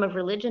freedom of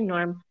religion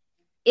norm,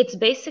 it's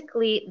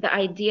basically the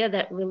idea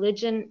that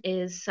religion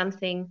is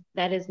something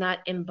that is not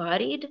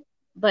embodied,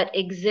 but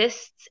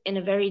exists in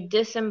a very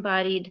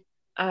disembodied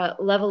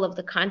level of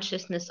the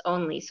consciousness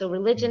only. So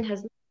religion has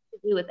nothing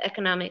to do with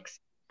economics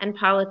and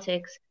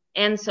politics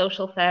and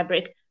social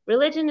fabric.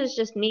 Religion is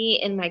just me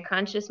in my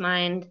conscious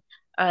mind,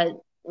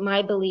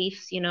 my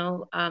beliefs,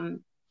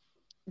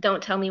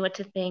 don't tell me what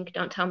to think,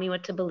 don't tell me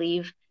what to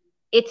believe.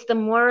 It's the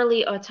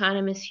morally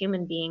autonomous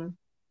human being,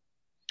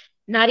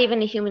 not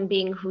even a human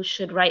being who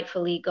should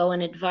rightfully go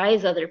and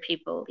advise other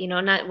people.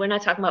 We're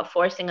not talking about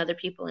forcing other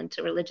people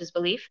into religious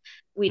belief.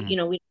 We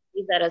believe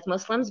that as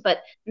Muslims,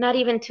 but not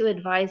even to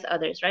advise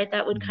others, right?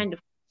 That would kind of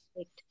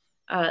conflict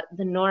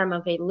the norm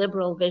of a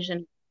liberal vision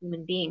of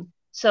human being.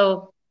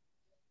 So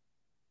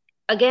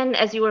again,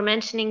 as you were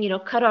mentioning,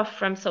 cut off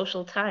from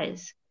social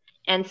ties.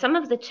 And some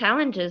of the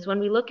challenges, when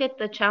we look at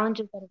the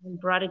challenges that have been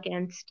brought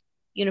against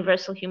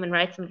universal human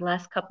rights in the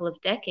last couple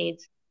of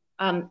decades,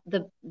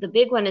 the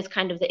big one is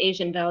kind of the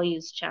Asian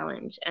values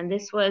challenge. And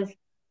this was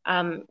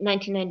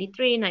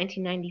 1993,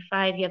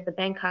 1995. You have the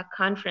Bangkok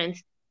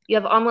Conference. You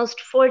have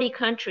almost 40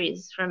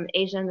 countries from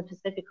Asia and the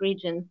Pacific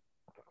region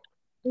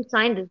who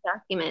signed this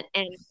document,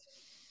 and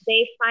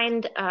they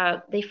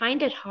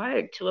find it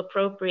hard to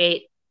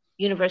appropriate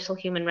universal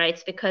human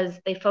rights because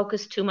they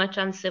focus too much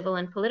on civil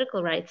and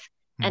political rights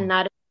and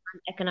not on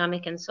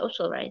economic and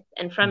social rights.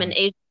 And from an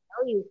Asian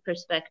values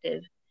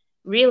perspective,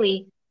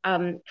 really,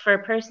 for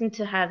a person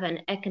to have an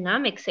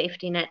economic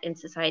safety net in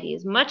society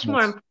is much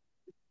more important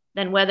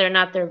than whether or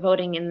not they're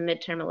voting in the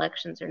midterm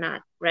elections or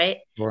not, right?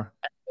 Sure.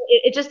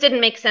 It just didn't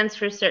make sense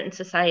for certain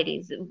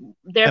societies.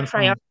 Their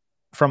priority.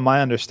 From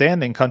my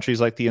understanding, countries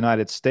like the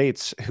United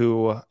States,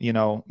 who,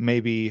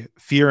 maybe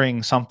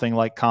fearing something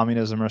like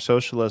communism or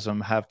socialism,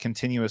 have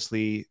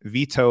continuously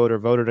vetoed or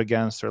voted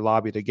against or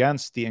lobbied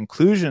against the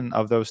inclusion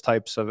of those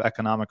types of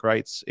economic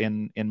rights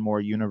in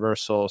more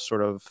universal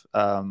sort of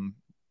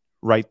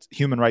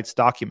human rights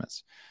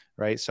documents,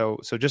 right? So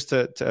just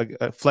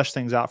to flesh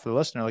things out for the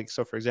listener, like,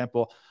 so for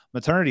example,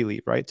 maternity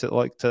leave, right? To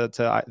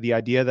the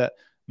idea that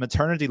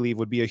maternity leave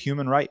would be a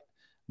human right,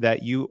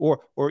 that you,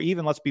 or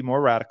even, let's be more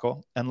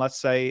radical, and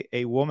let's say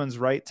a woman's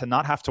right to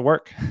not have to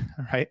work,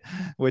 right?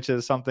 Which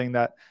is something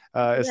that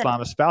Islam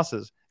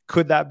espouses.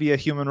 Could that be a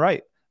human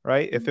right,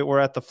 right? If it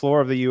were at the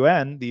floor of the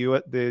UN,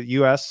 the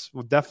US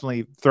would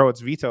definitely throw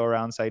its veto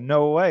around and say,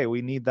 no way,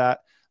 we need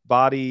that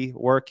body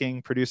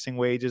working, producing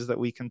wages that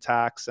we can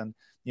tax, and,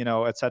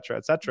 et cetera,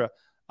 et cetera.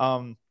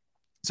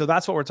 So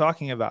that's what we're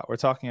talking about. We're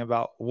talking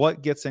about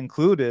what gets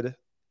included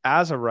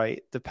as a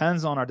right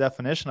depends on our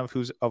definition of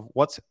who's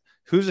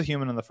a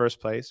human in the first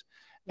place,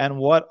 and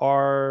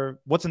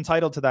what's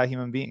entitled to that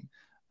human being.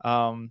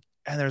 And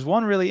there's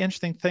one really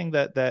interesting thing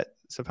that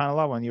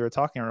subhanAllah, when you were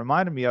talking, it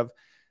reminded me of.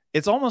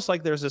 It's almost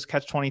like there's this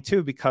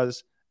catch-22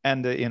 because,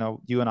 and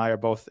you and I are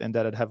both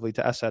indebted heavily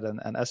to Esed,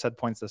 and Esed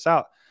points this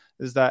out,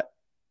 is that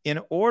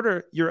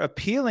you're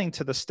appealing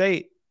to the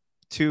state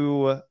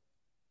to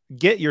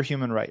get your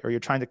human right, or you're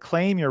trying to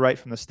claim your right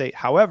from the state.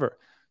 However,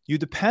 you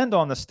depend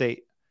on the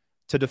state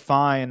to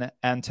define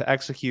and to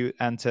execute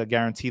and to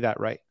guarantee that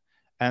right.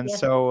 And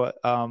so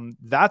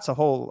that's a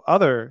whole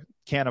other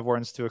can of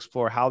worms to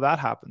explore how that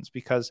happens,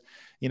 because,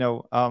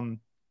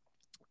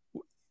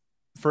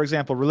 for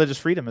example, religious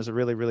freedom is a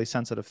really, really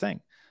sensitive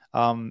thing.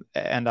 And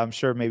I'm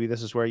sure maybe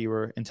this is where you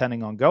were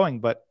intending on going,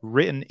 but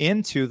written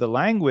into the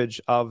language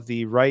of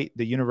the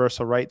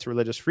universal right to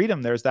religious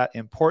freedom, there's that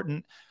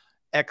important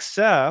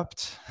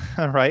except,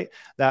 right?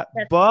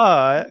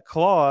 But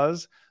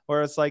clause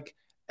where it's like,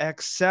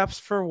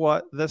 except for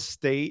what the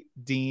state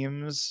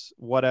deems,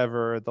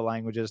 whatever the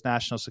language is,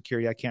 national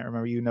security, I can't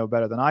remember, you know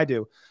better than I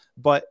do,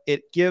 but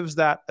it gives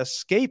that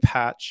escape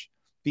hatch,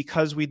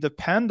 because we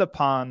depend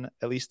upon,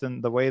 at least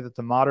in the way that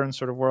the modern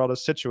sort of world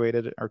is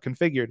situated or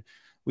configured,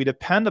 we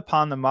depend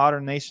upon the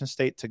modern nation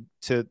state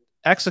to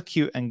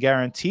execute and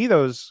guarantee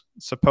those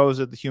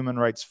supposed human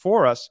rights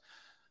for us.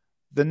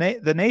 The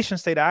nation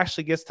state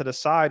actually gets to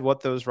decide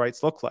what those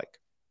rights look like,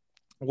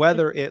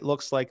 whether it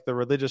looks like the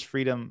religious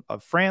freedom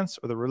of France,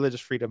 or the religious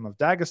freedom of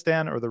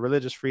Dagestan, or the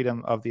religious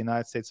freedom of the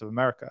United States of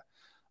America.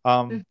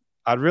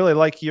 I'd really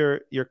like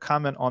your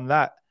comment on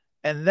that.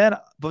 And then,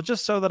 but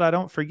just so that I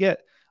don't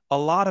forget, a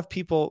lot of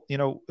people,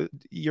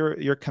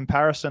 your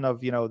comparison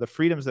of, the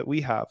freedoms that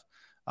we have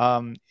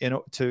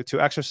to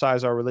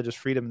exercise our religious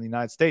freedom in the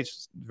United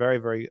States, very,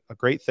 very a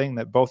great thing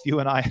that both you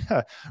and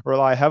I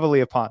rely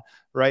heavily upon,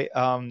 right?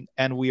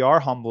 And we are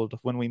humbled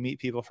when we meet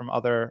people from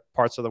other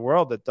parts of the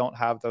world that don't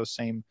have those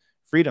same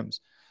freedoms.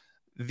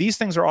 These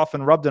things are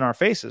often rubbed in our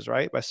faces,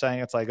 right? By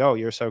saying it's like, oh,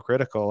 you're so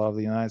critical of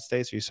the United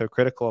States, you're so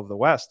critical of the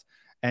West.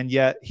 And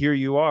yet here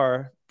you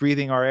are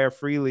breathing our air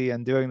freely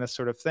and doing this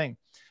sort of thing.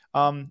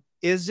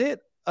 Is it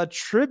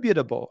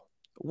attributable?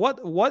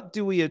 What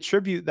do we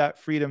attribute that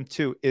freedom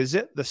to? Is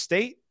it the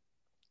state?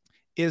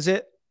 Is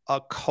it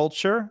a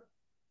culture,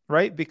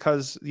 right?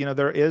 Because,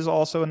 there is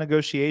also a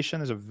negotiation.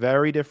 There's a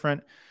very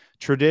different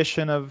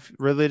tradition of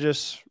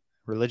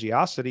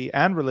religiosity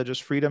and religious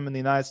freedom in the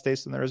United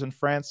States than there is in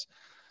France.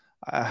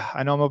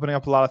 I know I'm opening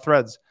up a lot of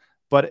threads,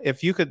 but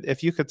if you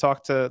could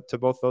talk to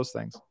both those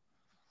things.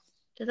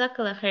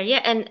 Jazakallah khair. Yeah,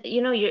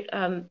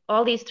 and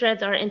all these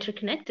threads are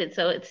interconnected,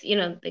 so it's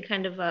they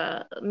kind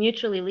of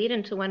mutually lead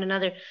into one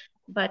another.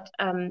 But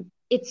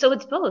it's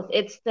both.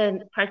 It's the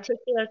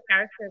particular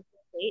character of the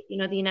state.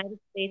 The United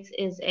States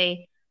is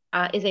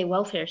a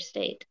welfare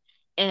state,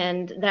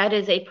 and that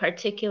is a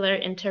particular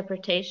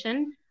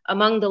interpretation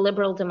among the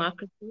liberal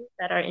democracies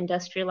that are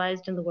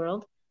industrialized in the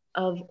world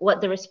of what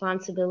the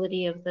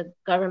responsibility of the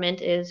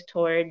government is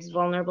towards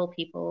vulnerable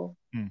people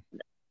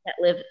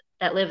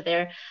that live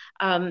there.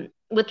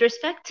 With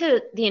respect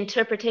to the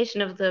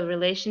interpretation of the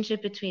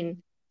relationship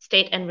between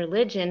state and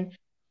religion,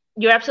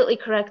 you're absolutely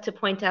correct to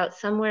point out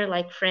somewhere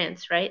like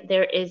France, right?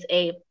 There is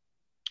a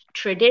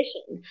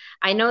tradition.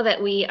 I know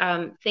that we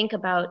think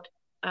about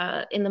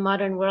in the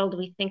modern world,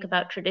 we think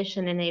about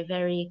tradition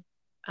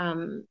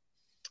um,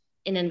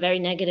 in a very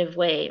negative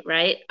way,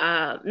 right?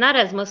 Not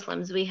as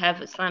Muslims, we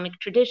have Islamic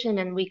tradition,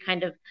 and we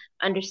kind of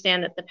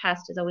understand that the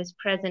past is always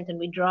present, and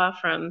we draw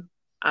from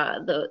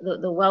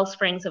the well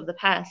springs of the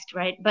past,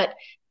 right? But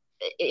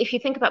if you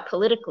think about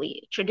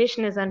politically,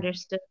 tradition is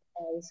understood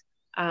as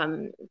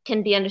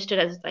can be understood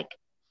as like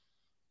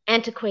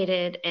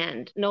antiquated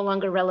and no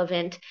longer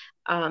relevant.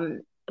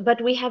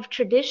 But we have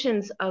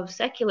traditions of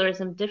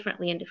secularism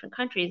differently in different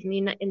countries.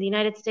 In the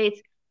United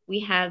States,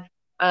 we have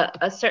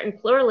a certain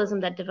pluralism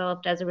that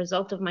developed as a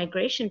result of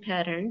migration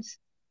patterns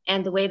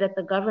and the way that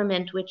the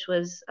government, which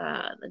was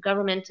the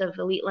government of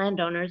elite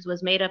landowners,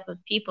 was made up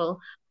of people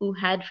who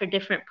had, for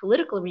different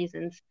political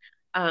reasons,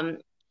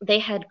 they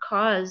had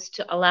cause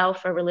to allow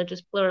for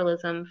religious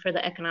pluralism for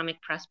the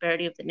economic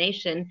prosperity of the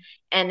nation.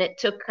 And it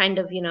took kind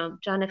of,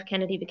 John F.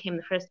 Kennedy became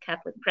the first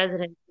Catholic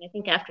president. And I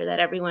think after that,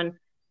 everyone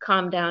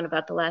calmed down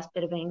about the last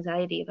bit of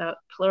anxiety about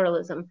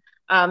pluralism.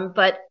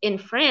 But in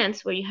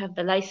France, where you have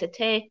the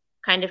laïcité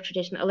kind of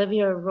tradition,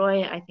 Olivier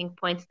Roy, I think,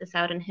 points this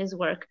out in his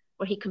work,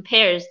 where he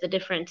compares the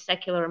different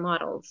secular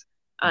models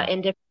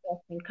in different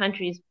Western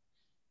countries.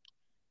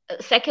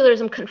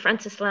 Secularism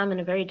confronts Islam in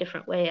a very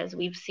different way, as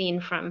we've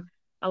seen from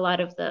a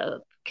lot of the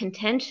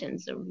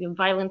contentions of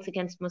violence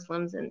against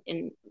Muslims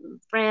in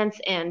France,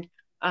 and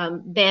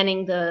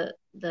banning the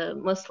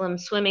Muslim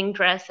swimming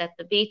dress at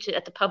the beach,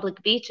 at the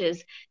public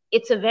beaches.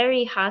 It's a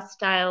very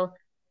hostile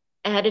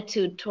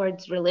attitude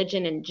towards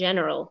religion in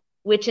general,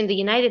 which in the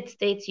United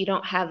States you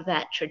don't have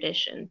that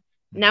tradition.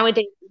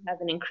 Nowadays we have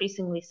an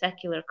increasingly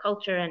secular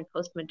culture and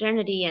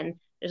post-modernity, and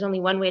there's only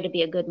one way to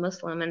be a good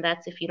Muslim, and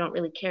that's if you don't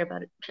really care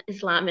about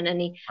Islam in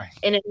any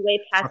way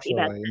past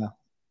ibadat.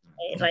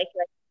 Yeah. Like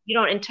you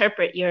don't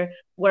interpret your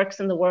works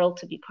in the world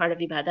to be part of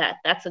ibadat.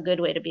 That's a good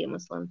way to be a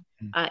Muslim,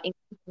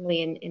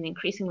 increasingly in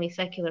increasingly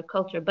secular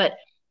culture. But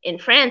in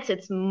France,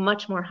 it's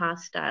much more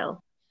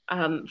hostile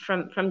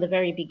from the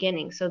very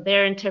beginning. So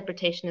their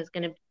interpretation is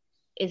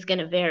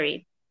gonna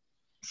vary.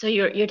 So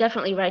you're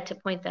definitely right to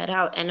point that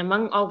out. And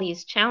among all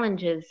these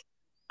challenges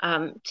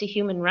to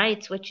human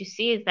rights, what you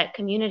see is that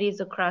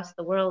communities across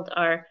the world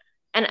are,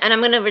 and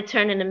I'm going to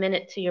return in a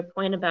minute to your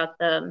point about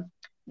the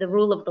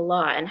rule of the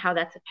law and how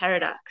that's a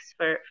paradox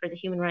for the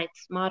human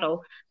rights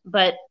model.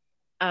 But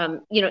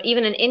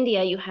even in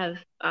India, you have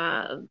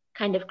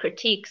kind of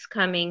critiques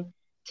coming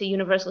to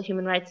universal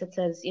human rights that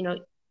says,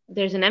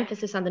 there's an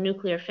emphasis on the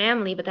nuclear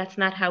family, but that's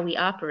not how we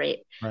operate.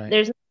 Right.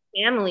 There's no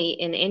family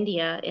in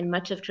India, in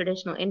much of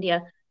traditional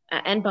India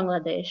and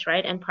Bangladesh,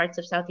 right, and parts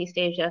of Southeast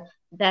Asia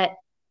that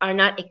are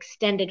not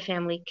extended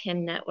family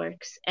kin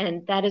networks.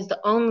 And that is the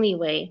only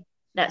way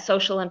that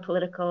social and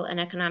political and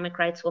economic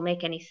rights will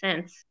make any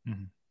sense.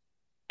 Mm-hmm.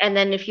 And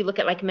then if you look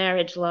at like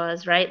marriage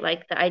laws, right,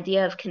 like the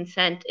idea of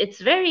consent, it's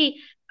very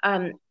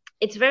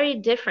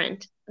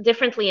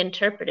differently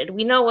interpreted.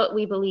 We know what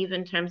we believe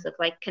in terms of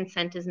like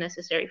consent is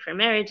necessary for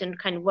marriage, and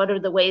kind of what are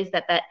the ways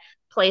that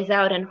plays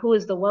out, and who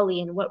is the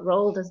wali and what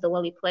role does the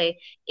wali play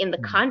in the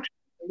contract,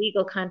 the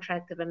legal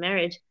contract of a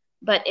marriage.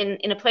 But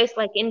in a place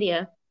like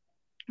India,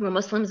 where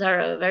Muslims are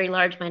a very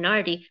large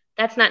minority,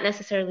 that's not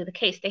necessarily the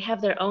case. They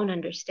have their own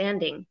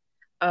understanding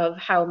of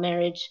how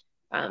marriage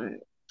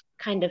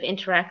kind of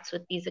interacts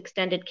with these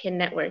extended kin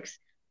networks.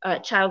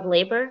 Child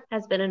labor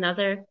has been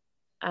another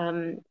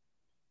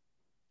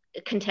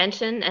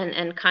contention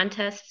and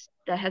contest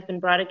that has been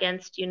brought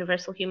against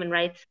universal human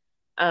rights.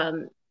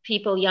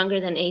 People younger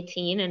than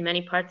 18 in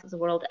many parts of the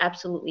world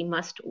absolutely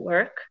must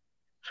work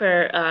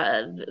for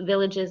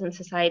villages and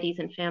societies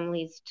and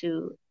families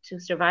to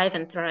survive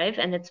and thrive.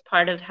 And it's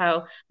part of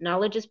how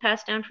knowledge is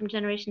passed down from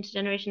generation to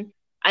generation.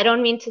 I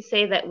don't mean to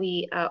say that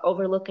we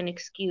overlook and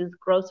excuse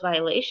gross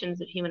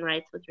violations of human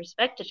rights with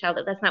respect to child.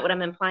 That's not what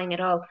I'm implying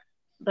at all,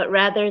 but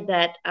rather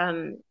that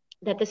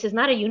that this is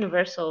not a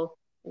universal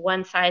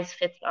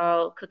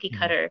one-size-fits-all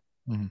cookie-cutter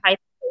type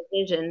of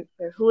vision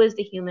for who is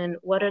the human,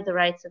 what are the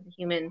rights of the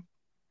human,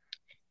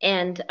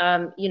 and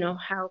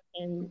how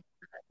can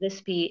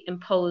this be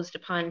imposed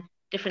upon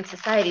different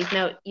societies.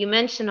 Now, you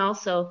mentioned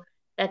also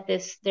that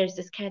there's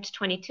this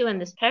catch-22 and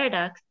this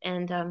paradox,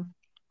 and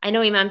I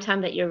know, Imam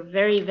Tom, that you're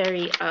very,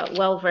 very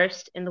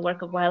well-versed in the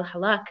work of Wael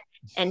Halak,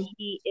 and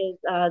he is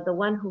the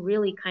one who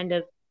really kind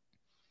of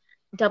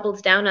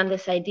doubles down on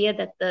this idea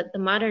that the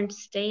modern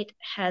state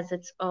has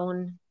its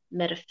own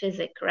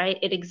metaphysic, right?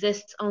 It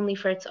exists only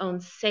for its own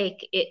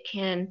sake. It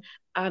can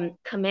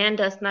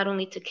command us not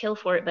only to kill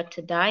for it, but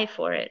to die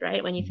for it,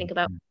 right? When you think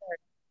about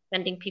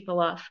sending people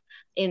off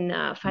in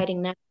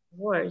fighting national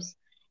wars.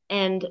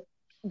 And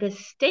the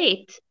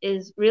state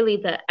is really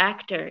the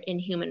actor in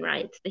human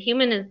rights. The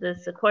human is the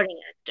supporting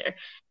actor.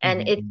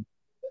 And it's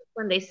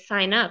when they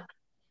sign up,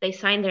 they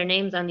sign their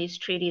names on these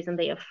treaties and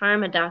they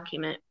affirm a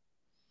document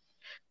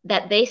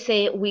that they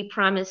say, we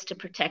promise to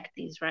protect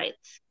these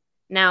rights.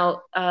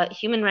 Now,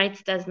 human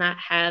rights does not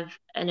have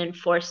an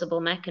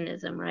enforceable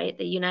mechanism, right?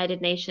 The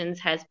United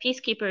Nations has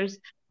peacekeepers,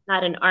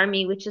 not an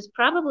army, which is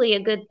probably a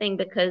good thing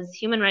because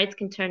human rights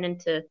can turn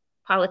into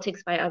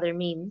politics by other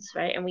means,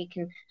 right? And we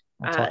can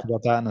I'll talk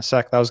about that in a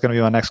sec. That was going to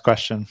be my next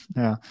question.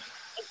 Yeah.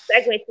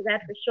 segue to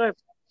that for sure.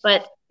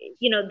 But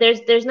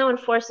there's no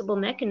enforceable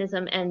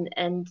mechanism,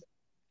 and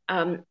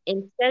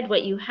instead,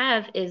 what you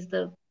have is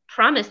the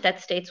promise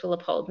that states will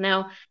uphold.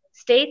 Now,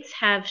 states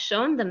have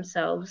shown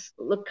themselves,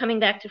 look, coming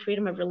back to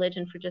freedom of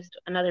religion for just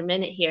another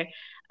minute here,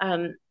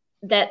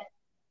 that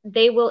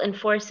they will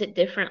enforce it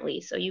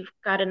differently. So you've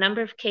got a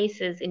number of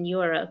cases in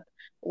Europe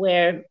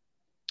where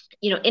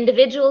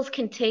individuals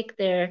can take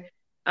their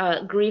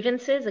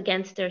grievances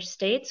against their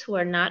states who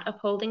are not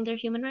upholding their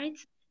human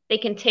rights. They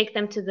can take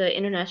them to the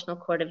International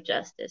Court of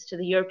Justice, to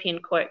the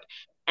European Court,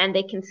 and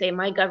they can say,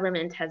 my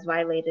government has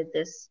violated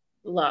this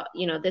law,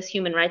 this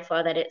human rights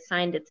law that it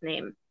signed its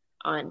name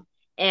on.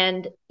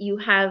 And you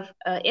have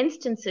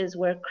instances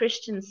where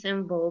Christian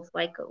symbols,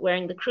 like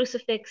wearing the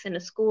crucifix in a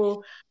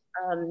school,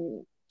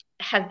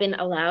 have been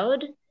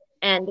allowed,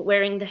 and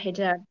wearing the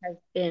hijab has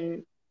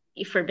been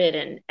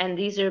forbidden. And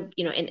these are,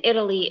 in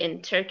Italy,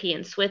 in Turkey,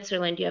 in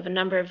Switzerland, you have a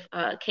number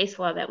of case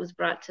law that was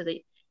brought to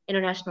the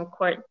International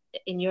Court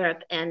in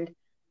Europe. And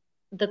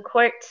the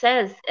court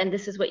says, and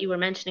this is what you were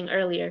mentioning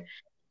earlier,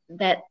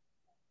 that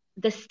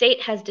the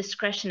state has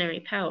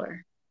discretionary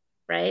power,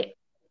 right?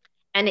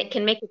 And it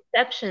can make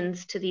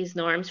exceptions to these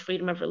norms,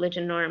 freedom of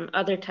religion norm,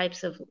 other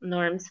types of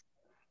norms,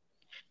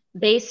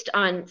 based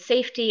on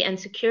safety and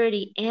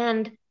security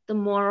and the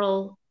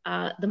moral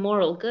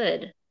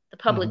good, the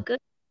public good.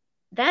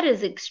 That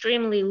is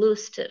extremely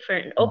loose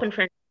open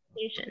for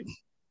interpretation.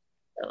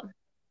 So.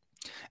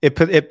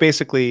 It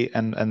basically,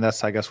 and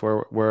that's, I guess,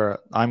 where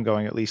I'm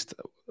going, at least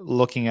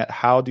looking at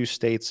how do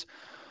states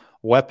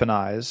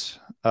weaponize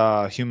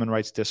human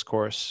rights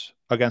discourse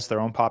against their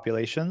own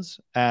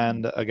populations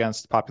and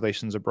against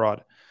populations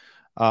abroad.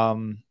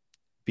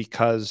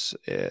 Because,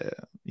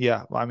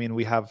 I mean,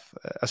 we have,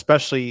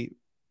 especially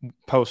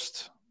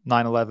post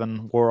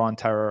 9/11, war on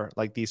terror,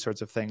 like these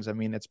sorts of things. I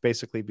mean, it's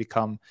basically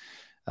become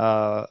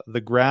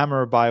the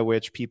grammar by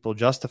which people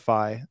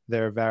justify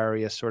their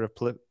various sort of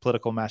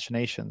political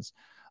machinations.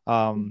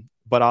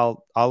 But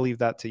I'll leave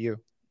that to you.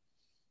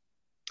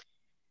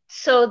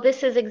 So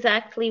this is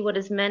exactly what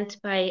is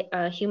meant by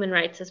human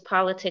rights as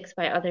politics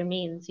by other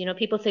means.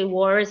 People say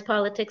war is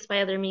politics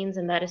by other means,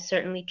 and that is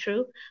certainly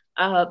true.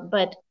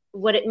 But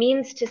what it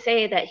means to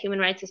say that human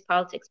rights is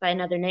politics by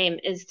another name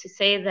is to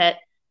say that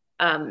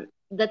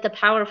that the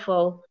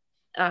powerful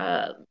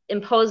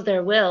impose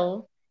their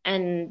will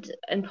and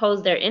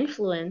impose their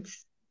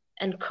influence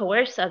and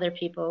coerce other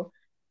people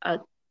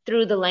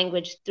through the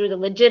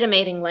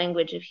legitimating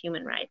language of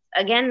human rights.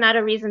 Again, not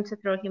a reason to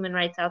throw human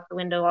rights out the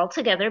window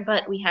altogether,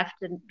 but we have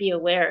to be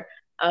aware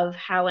of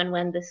how and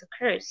when this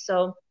occurs.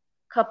 So,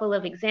 a couple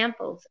of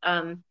examples.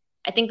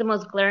 I think the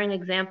most glaring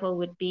example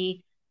would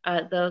be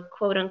the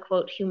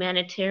quote-unquote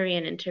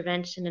humanitarian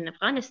intervention in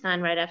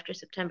Afghanistan right after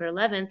September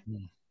 11th.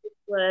 It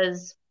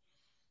was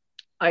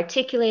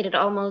articulated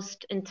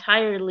almost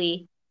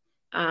entirely,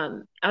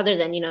 other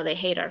than, they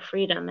hate our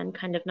freedom and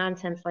kind of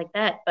nonsense like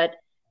that, but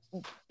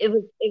it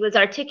was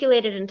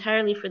articulated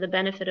entirely for the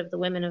benefit of the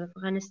women of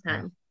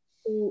Afghanistan,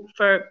 who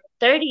for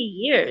 30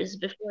 years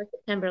before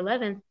September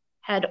 11th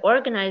had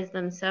organized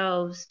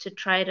themselves to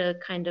try to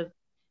kind of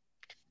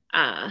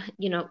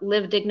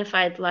live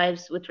dignified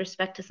lives with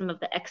respect to some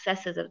of the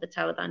excesses of the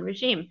Taliban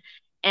regime.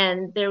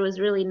 And there was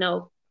really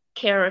no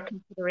care or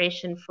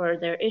consideration for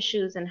their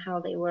issues and how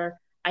they were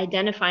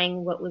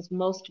identifying what was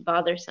most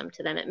bothersome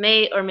to them. It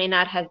may or may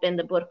not have been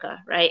the burqa,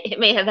 right? It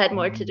may have had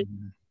more to do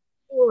with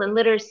school and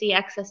literacy,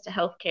 access to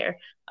healthcare,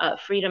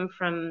 freedom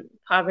from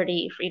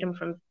poverty, freedom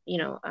from,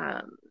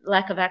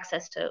 lack of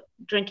access to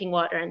drinking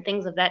water and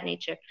things of that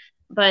nature.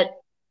 But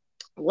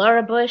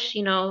Laura Bush,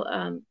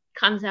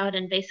 comes out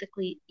and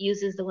basically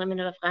uses the women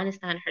of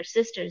Afghanistan, her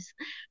sisters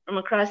from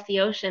across the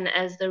ocean,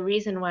 as the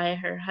reason why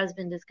her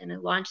husband is going to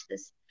launch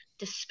this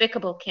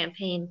despicable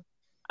campaign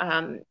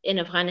in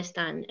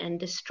Afghanistan and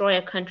destroy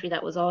a country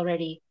that was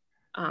already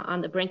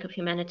on the brink of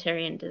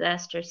humanitarian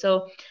disaster.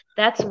 So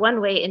that's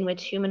one way in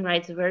which human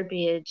rights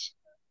verbiage.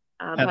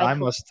 And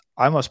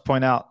I must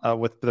point out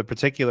with the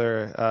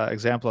particular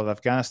example of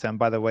Afghanistan,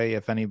 by the way,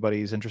 if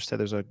anybody's interested,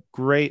 there's a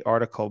great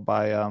article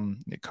by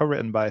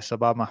co-written by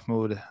Sabah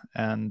Mahmood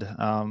and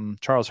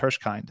Charles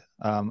Hirschkind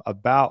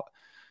about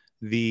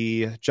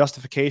the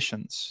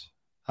justifications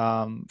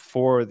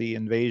for the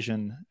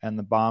invasion and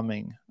the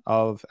bombing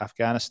of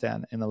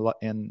Afghanistan in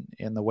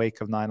the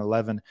wake of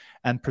 9/11,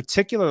 and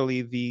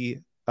particularly the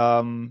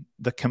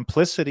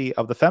complicity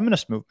of the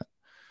feminist movement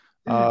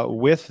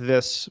with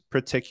this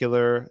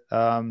particular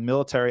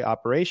military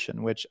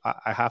operation, which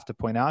I have to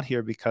point out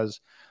here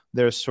because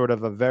there's sort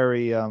of a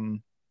very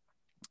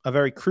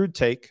crude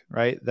take,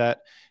 right?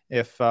 That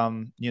if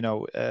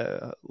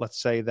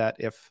let's say that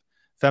if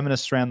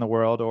feminists ran the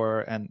world,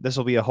 and this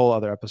will be a whole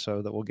other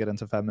episode that we'll get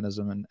into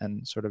feminism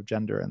and sort of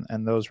gender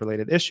and those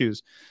related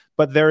issues.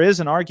 But there is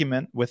an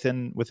argument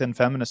within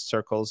feminist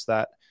circles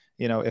that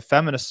if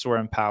feminists were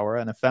in power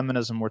and if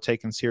feminism were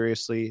taken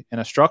seriously in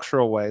a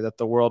structural way, that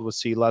the world would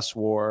see less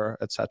war,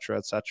 et cetera,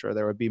 et cetera.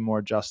 There would be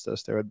more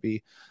justice. There would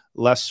be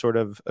less sort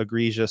of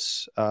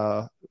egregious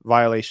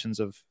violations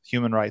of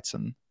human rights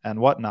and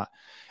whatnot.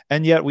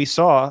 And yet we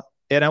saw,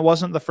 and it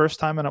wasn't the first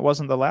time and it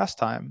wasn't the last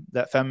time,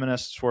 that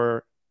feminists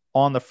were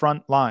on the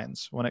front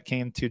lines when it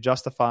came to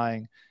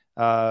justifying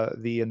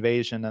the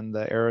invasion and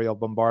the aerial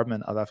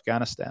bombardment of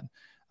Afghanistan,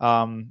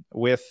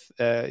 with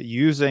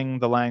using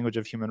the language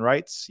of human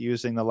rights,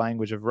 using the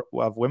language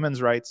of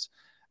women's rights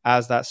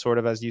as that sort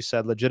of, as you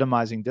said,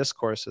 legitimizing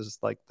discourses,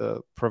 like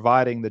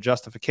providing the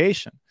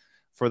justification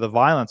for the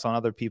violence on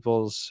other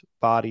people's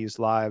bodies,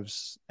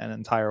 lives, and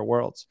entire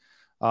worlds.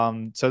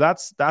 So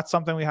that's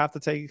something we have to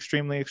take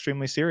extremely,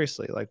 extremely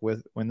seriously. Like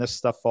when this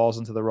stuff falls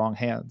into the wrong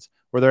hands.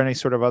 Were there any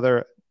sort of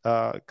other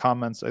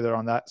comments either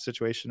on that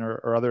situation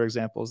or other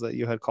examples that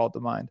you had called to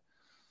mind?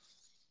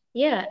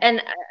 Yeah, and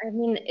I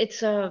mean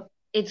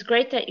it's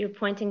great that you're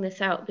pointing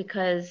this out,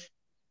 because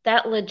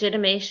that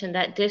legitimation,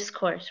 that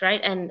discourse,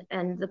 right,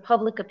 and the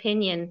public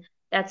opinion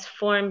that's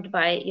formed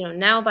by,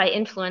 now by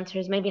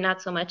influencers, maybe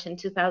not so much in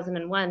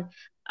 2001,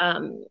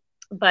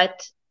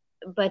 but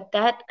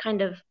that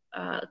kind of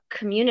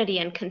community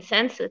and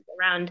consensus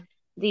around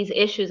these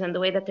issues and the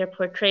way that they're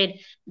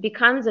portrayed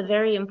becomes a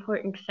very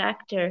important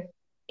factor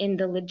in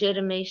the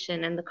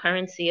legitimation and the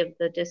currency of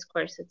the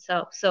discourse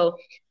itself. So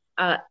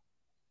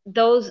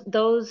those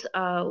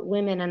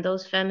women and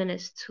those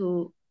feminists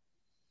who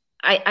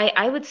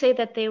I would say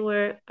that they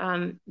were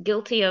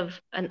guilty of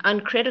an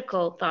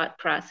uncritical thought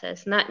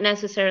process, not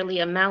necessarily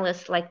a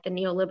malice like the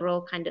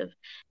neoliberal kind of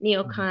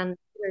neocon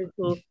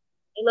who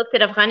they looked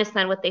at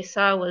Afghanistan. What they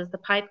saw was the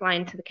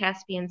pipeline to the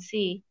Caspian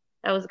Sea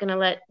that was going to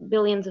let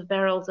billions of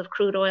barrels of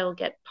crude oil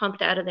get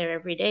pumped out of there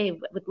every day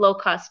with low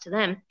cost to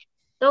them.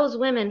 Those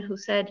women who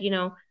said,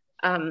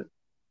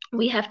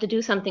 we have to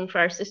do something for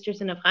our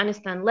sisters in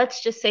Afghanistan,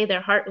 let's just say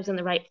their heart was in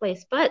the right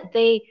place. But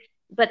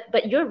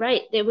you're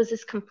right, there was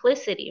this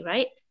complicity,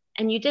 right?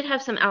 And you did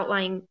have some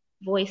outlying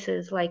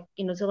voices like,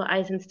 Zilla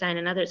Eisenstein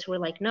and others who were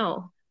like,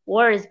 no,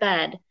 war is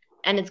bad,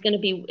 and it's going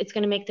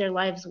to make their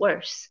lives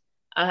worse.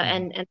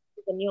 And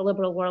the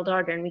neoliberal world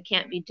order, and we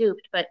can't be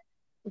duped. But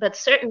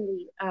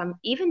certainly,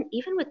 even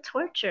with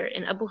torture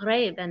in Abu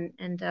Ghraib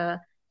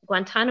and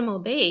Guantanamo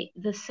Bay,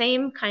 the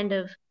same kind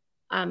of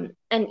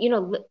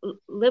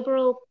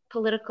liberal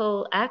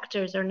political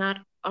actors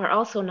are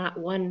also not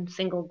one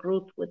single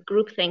group with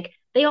groupthink.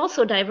 They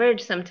also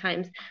diverge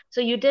sometimes.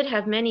 So you did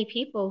have many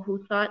people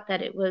who thought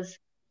that it was,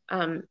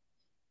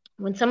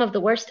 when some of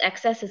the worst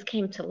excesses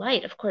came to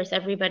light, of course,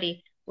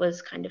 everybody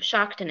was kind of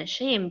shocked and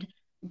ashamed,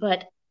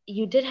 but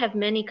you did have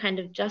many kind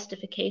of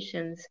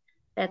justifications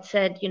that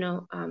said,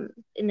 in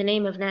the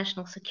name of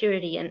national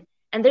security.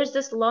 And there's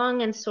this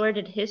long and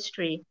sordid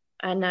history.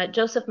 And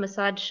Joseph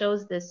Massad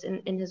shows this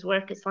in his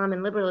work, Islam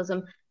and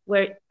Liberalism,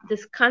 where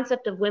this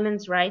concept of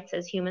women's rights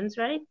as human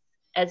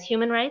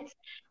rights,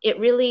 it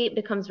really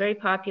becomes very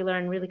popular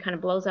and really kind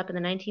of blows up in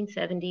the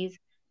 1970s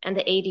and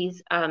the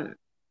 80s.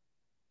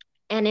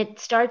 And it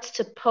starts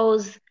to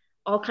pose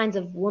all kinds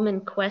of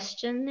women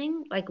questions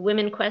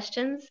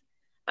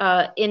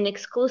in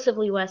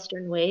exclusively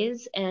Western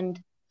ways, and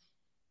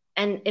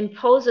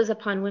imposes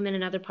upon women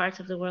in other parts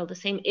of the world the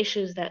same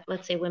issues that,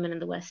 let's say, women in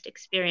the West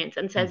experience,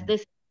 and says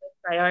this is their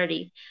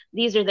priority.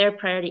 These are their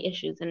priority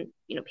issues. And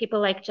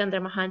people like Chandra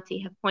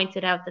Mohanty have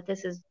pointed out that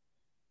this is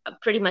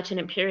pretty much an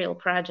imperial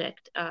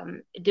project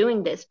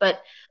doing this.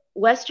 But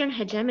Western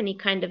hegemony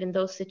kind of in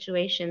those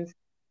situations,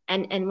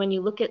 and when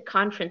you look at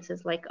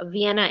conferences like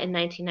Vienna in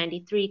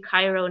 1993,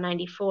 Cairo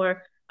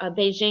 94,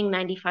 Beijing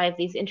 95,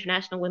 these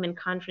international women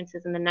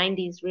conferences in the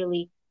 90s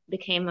really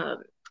became a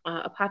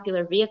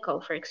popular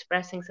vehicle for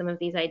expressing some of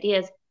these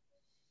ideas.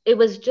 It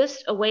was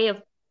just a way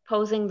of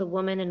posing the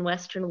woman in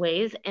Western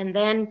ways, and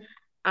then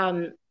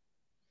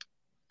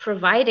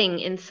providing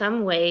in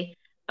some way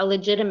a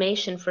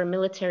legitimation for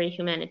military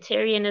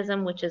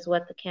humanitarianism, which is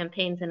what the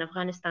campaigns in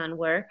Afghanistan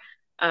were.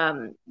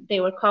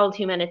 They were called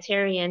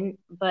humanitarian,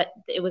 but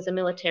it was a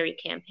military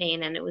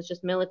campaign, and it was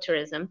just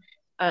militarism,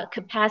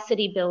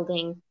 capacity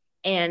building,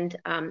 and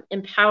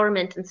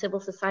empowerment in civil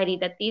society,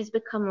 that these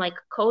become like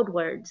code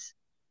words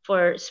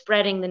for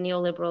spreading the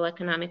neoliberal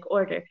economic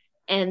order.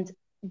 And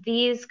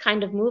these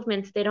kind of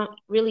movements, they don't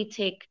really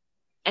take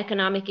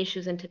economic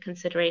issues into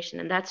consideration.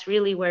 And that's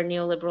really where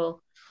neoliberal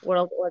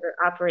world order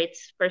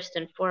operates first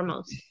and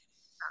foremost.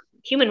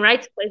 Human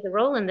rights plays a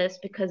role in this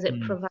because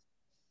it provides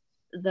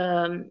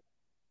the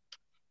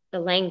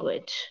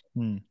language.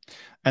 And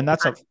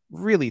that's a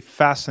really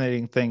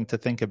fascinating thing to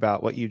think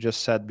about, what you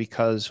just said,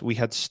 because we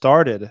had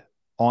started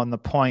on the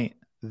point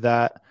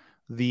that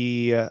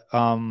the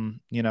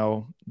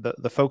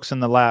folks in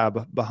the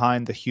lab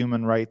behind the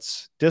human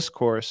rights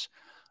discourse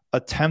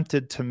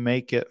attempted to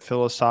make it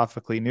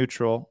philosophically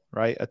neutral,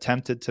 right?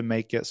 Attempted to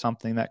make it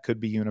something that could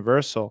be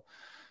universal.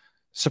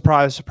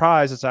 Surprise,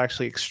 surprise, it's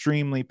actually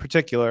extremely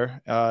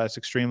particular. It's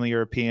extremely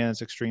European.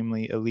 It's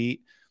extremely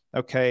elite.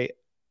 Okay.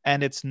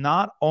 And it's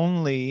not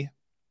only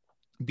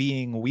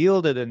being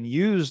wielded and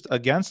used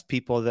against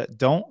people that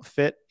don't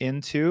fit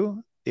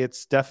into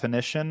its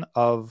definition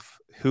of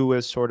who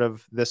is sort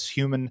of this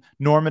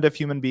normative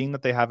human being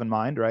that they have in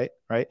mind, right?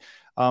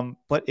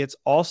 But it's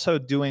also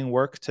doing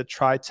work to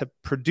try to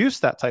produce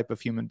that type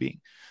of human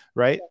being,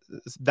 right?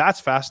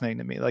 That's fascinating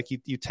to me. Like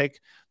you take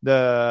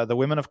the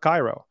women of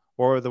Cairo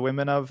or the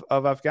women of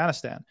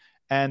Afghanistan,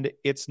 and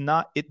it's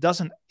not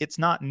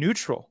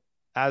neutral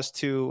as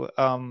to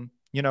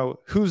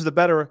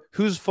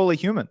who's fully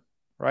human,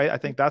 right? I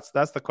think that's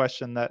the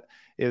question that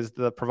is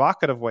the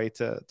provocative way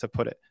to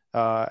put it.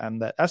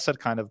 And that Assad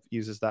kind of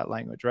uses that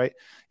language, right?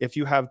 If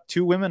you have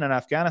two women in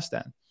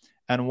Afghanistan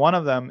and one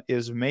of them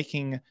is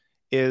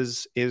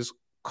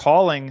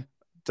calling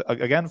to,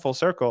 again, full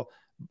circle,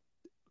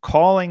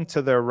 calling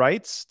to their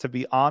rights to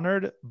be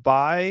honored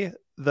by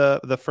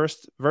the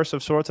first verse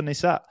of Surah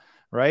An-Nisa,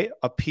 right?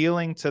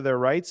 Appealing to their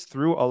rights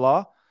through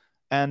Allah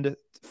and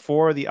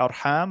for the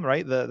arham,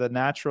 right? The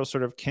natural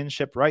sort of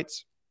kinship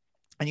rights.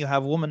 And you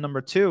have woman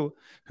number two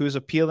who's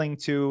appealing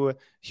to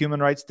human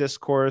rights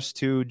discourse,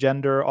 to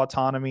gender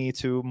autonomy,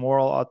 to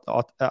moral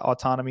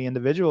autonomy,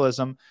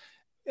 individualism.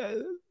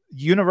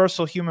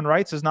 Universal human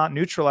rights is not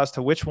neutral as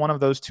to which one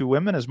of those two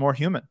women is more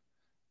human,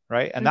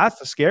 right? And that's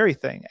the scary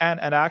thing. And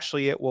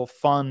actually it will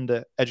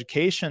fund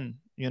education,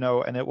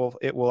 and it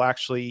will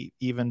actually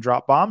even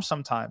drop bombs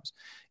sometimes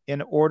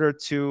in order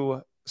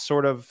to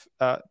sort of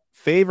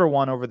favor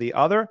one over the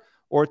other,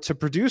 or to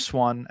produce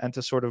one and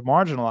to sort of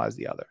marginalize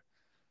the other.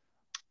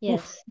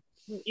 Yes,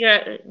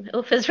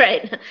 Ulf is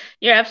right.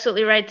 You're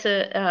absolutely right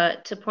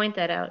to point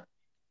that out.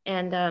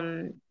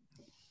 And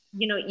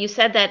you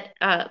said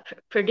that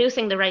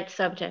producing the right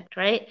subject,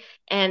 right?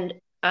 And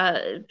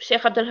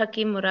Sheikh Abdul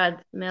Hakim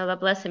Murad, may Allah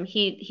bless him,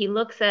 he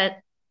looks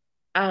at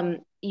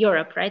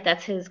Europe, right?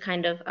 That's his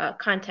kind of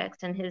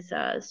context and his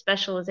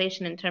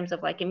specialization in terms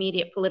of like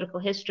immediate political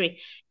history.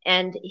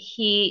 And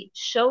he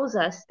shows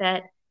us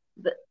that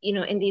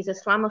in these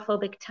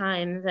Islamophobic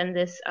times and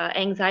this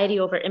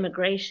anxiety over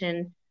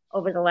immigration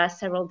over the last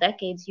several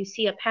decades, you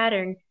see a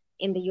pattern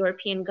in the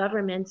European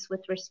governments with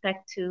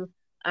respect to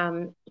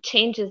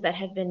changes that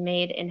have been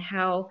made in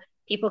how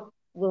people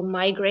will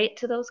migrate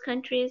to those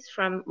countries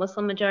from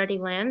Muslim majority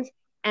lands,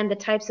 and the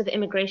types of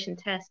immigration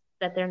tests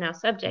that they're now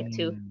subject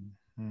to.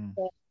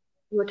 So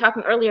we were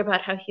talking earlier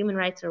about how human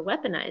rights are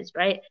weaponized,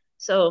 right?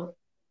 So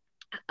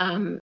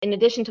in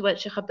addition to what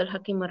Sheikh Abdul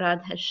Hakim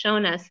Murad has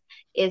shown us,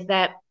 is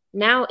that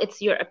now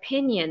it's your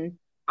opinion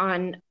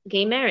on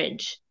gay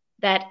marriage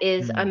that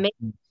is a major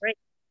break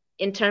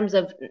in terms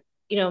of,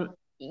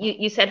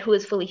 you said who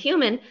is fully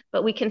human,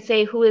 but we can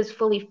say who is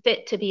fully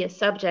fit to be a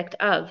subject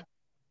of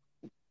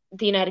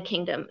the United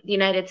Kingdom, the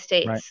United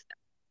States, right.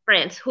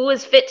 France, who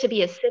is fit to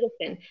be a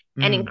citizen.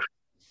 And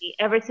increasingly,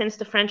 ever since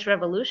the French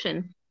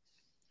Revolution,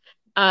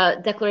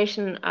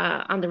 Declaration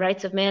on the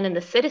Rights of Man and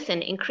the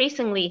Citizen,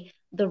 increasingly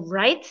the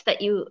rights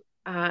that you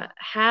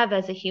have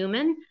as a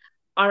human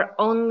are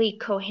only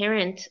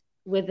coherent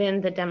within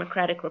the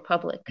Democratic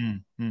Republic.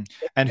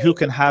 And who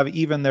can have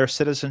even their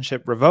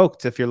citizenship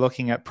revoked. If you're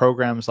looking at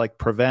programs like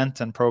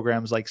Prevent and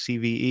programs like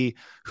CVE,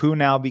 who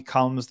now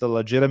becomes the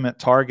legitimate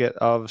target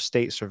of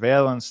state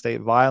surveillance, state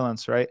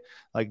violence, right?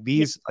 Like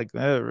these,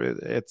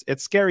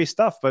 it's scary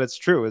stuff, but it's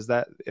true, is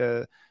that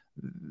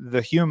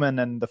the human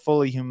and the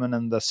fully human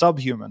and the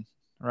subhuman,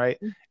 right?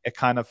 It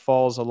kind of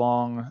falls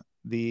along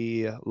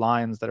the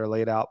lines that are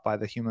laid out by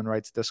the human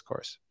rights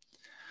discourse.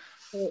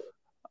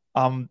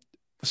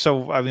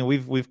 So, I mean,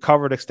 we've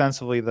covered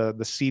extensively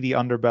the seedy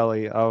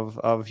underbelly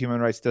of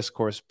human rights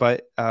discourse,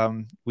 but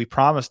we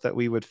promised that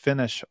we would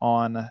finish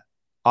on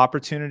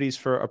opportunities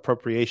for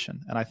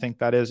appropriation, and I think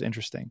that is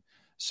interesting.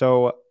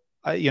 So,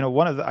 I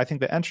think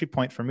the entry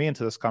point for me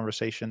into this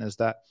conversation is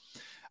that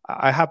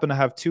I happen to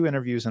have two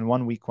interviews in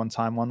 1 week one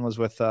time. One was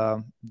with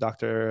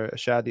Dr.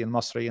 Shadi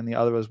al-Masri, and the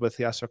other was with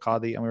Yasser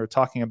Qadhi, and we were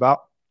talking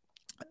about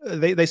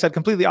they said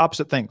completely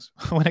opposite things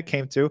when it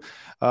came to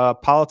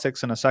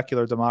politics in a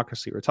secular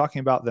democracy. We're talking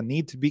about the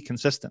need to be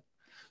consistent,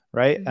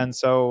 right? And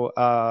so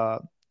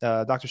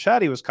Dr.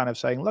 Shadi was kind of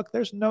saying, look,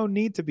 there's no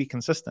need to be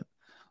consistent,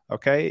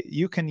 okay?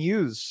 You can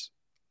use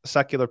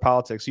secular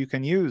politics. You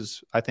can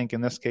use, I think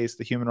in this case,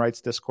 the human rights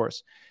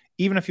discourse,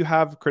 even if you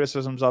have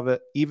criticisms of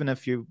it, even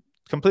if you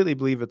completely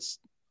believe it's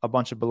a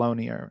bunch of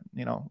baloney or,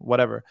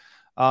 whatever.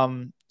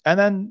 And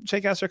then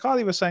Sheikh Yasser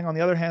Qadhi was saying, on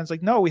the other hand, it's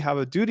like, no, we have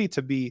a duty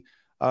to be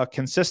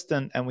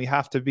consistent, and we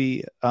have to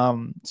be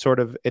sort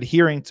of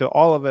adhering to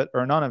all of it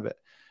or none of it.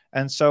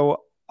 And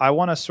so I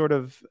want to sort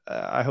of,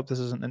 I hope this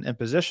isn't an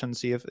imposition,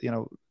 see if,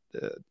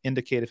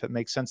 indicate if it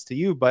makes sense to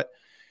you. But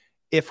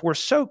if we're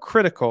so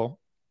critical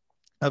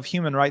of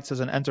human rights as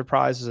an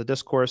enterprise, as a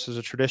discourse, as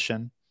a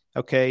tradition,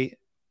 okay,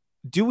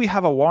 do we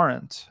have a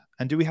warrant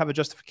and do we have a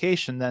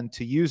justification then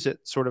to use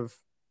it sort of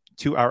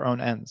to our own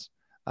ends,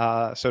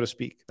 so to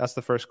speak? That's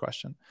the first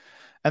question.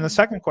 And the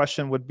second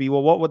question would be,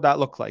 well, what would that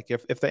look like?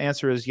 If the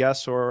answer is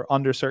yes, or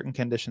under certain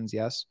conditions,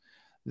 yes,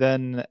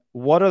 then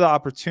what are the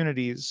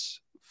opportunities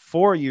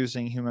for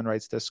using human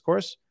rights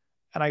discourse?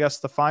 And I guess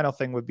the final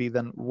thing would be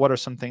then, what are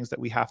some things that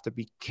we have to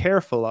be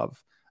careful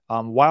of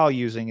while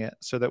using it,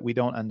 so that we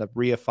don't end up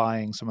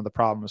reifying some of the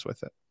problems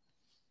with it.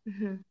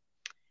 Mm-hmm.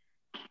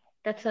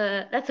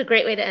 That's a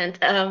great way to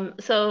end.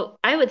 So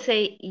I would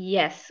say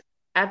yes,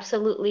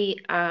 absolutely.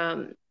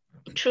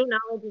 True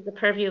knowledge is the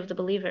purview of the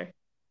believer,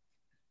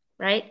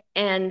 right?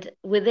 And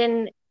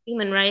within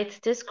human rights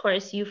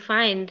discourse, you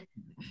find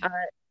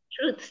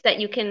truths that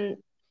you can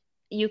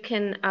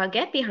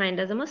get behind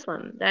as a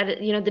Muslim. That,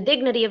 the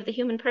dignity of the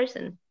human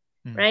person,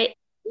 right?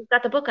 We've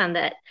got the book on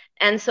that.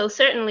 And so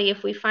certainly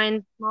if we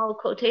find small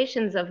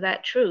quotations of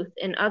that truth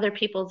in other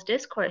people's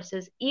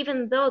discourses,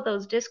 even though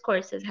those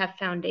discourses have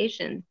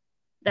foundations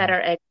that are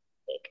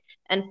agnostic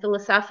and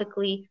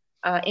philosophically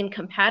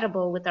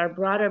incompatible with our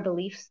broader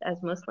beliefs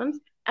as Muslims,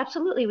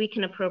 absolutely we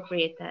can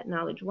appropriate that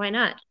knowledge. Why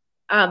not?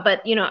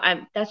 But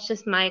that's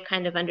just my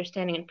kind of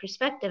understanding and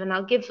perspective, and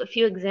I'll give a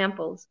few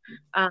examples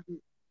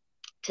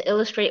to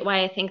illustrate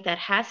why I think that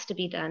has to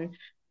be done.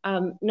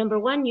 Number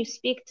one, you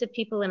speak to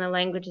people in a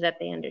language that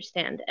they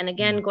understand. And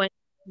again, going to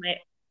my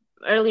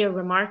earlier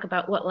remark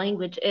about what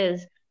language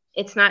is,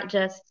 it's not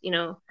just,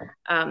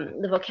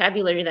 the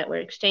vocabulary that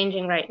we're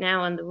exchanging right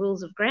now and the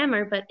rules of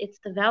grammar, but it's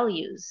the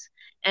values.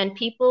 And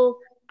people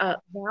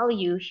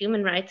value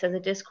human rights as a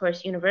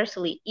discourse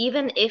universally,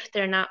 even if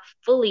they're not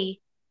fully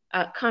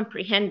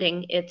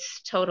comprehending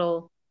its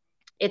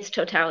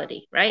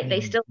totality, right?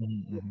 They still,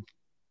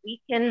 we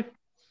can,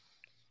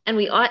 and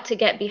we ought to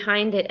get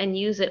behind it and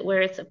use it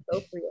where it's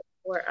appropriate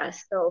for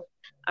us. So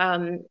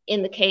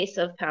in the case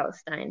of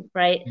Palestine,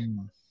 right,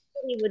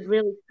 we would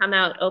really come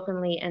out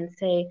openly and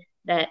say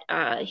that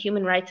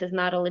human rights is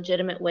not a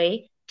legitimate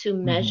way to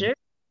measure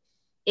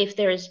if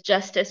there is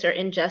justice or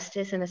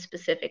injustice in a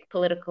specific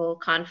political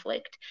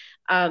conflict.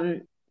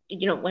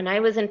 When I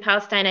was in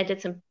Palestine, I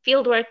did some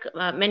field work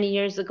many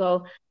years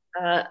ago.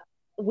 I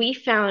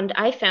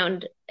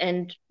found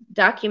and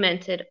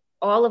documented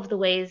all of the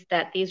ways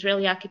that the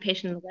Israeli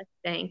occupation in the West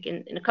Bank,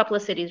 in a couple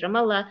of cities,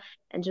 Ramallah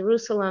and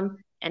Jerusalem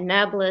and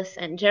Nablus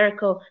and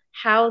Jericho,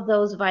 how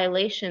those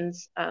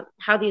violations,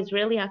 how the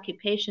Israeli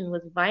occupation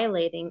was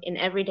violating in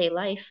everyday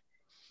life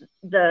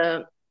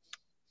the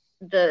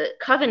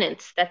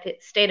covenants that the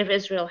State of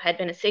Israel had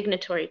been a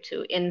signatory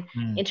to in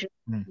international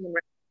human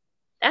rights.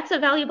 That's a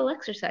valuable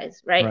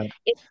exercise, right?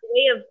 It's a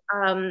way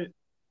of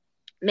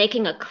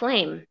making a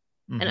claim,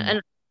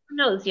 and who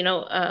knows,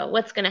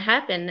 what's going to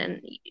happen,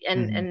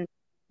 and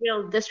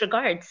Israel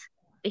disregards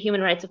the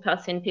human rights of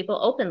Palestinian people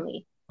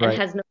openly and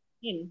has no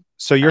claim.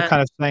 So you're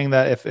kind of saying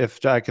that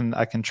if I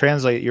can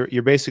translate,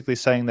 you're basically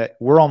saying that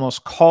we're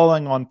almost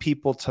calling on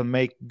people to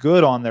make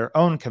good on their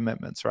own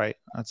commitments, right?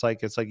 It's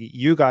like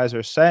you guys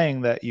are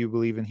saying that you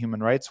believe in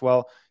human rights.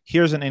 Well,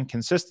 here's an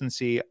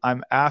inconsistency.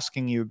 I'm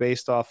asking you,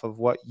 based off of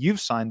what you've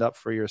signed up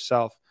for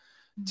yourself,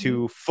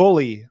 to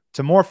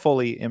more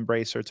fully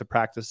embrace or to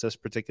practice this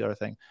particular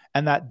thing.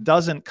 And that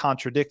doesn't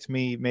contradict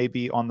me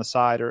maybe on the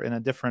side or in a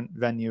different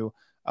venue,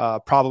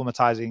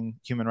 problematizing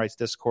human rights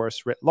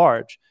discourse writ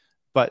large,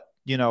 but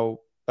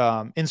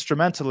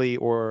instrumentally,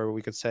 or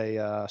we could say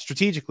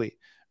strategically,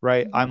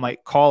 right? I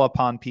might call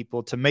upon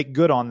people to make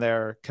good on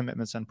their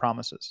commitments and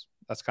promises.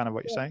 That's kind of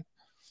what you're saying.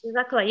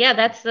 Exactly. Yeah,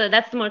 that's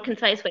the more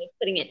concise way of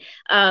putting it.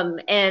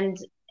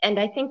 And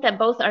I think that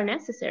both are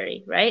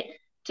necessary, right?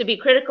 To be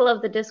critical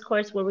of the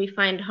discourse where we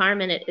find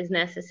harm in it is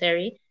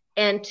necessary,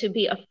 and to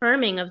be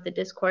affirming of the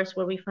discourse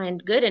where we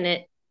find good in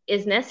it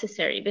is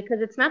necessary,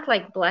 because it's not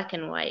like black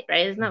and white,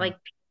 right? It's not like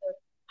pure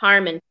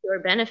harm and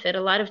pure benefit.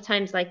 A lot of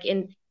times, like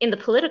in the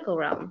political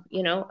realm,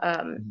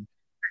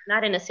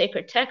 not in a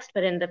sacred text,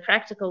 but in the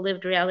practical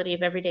lived reality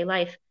of everyday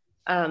life,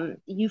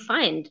 you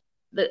find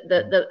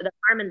the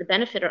harm and the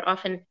benefit are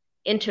often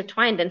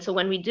intertwined. And so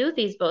when we do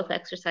these both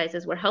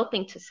exercises, we're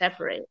helping to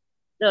separate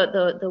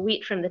the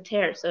wheat from the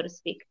tare, so to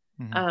speak.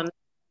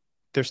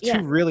 There's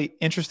two really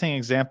interesting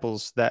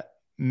examples that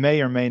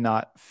may or may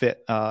not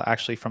fit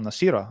actually from the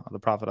seerah of the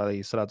Prophet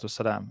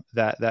ﷺ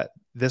that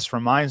this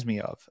reminds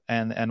me of.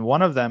 And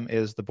one of them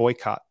is the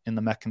boycott in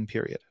the Meccan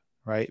period,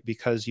 right?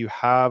 Because you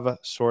have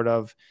sort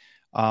of,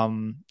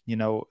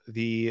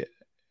 the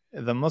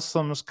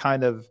Muslims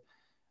kind of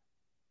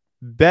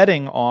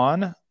betting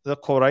on the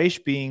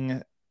Quraysh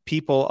being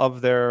people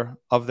of their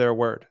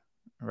word.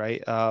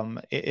 Right.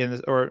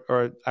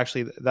 Or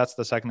actually, that's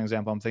the second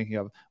example I'm thinking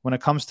of. When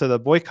it comes to the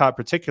boycott,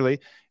 particularly,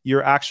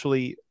 you're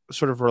actually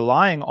sort of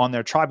relying on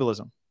their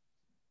tribalism.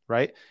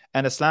 Right.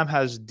 And Islam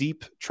has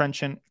deep,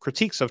 trenchant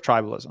critiques of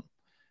tribalism.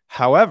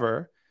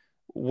 However,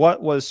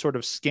 what was sort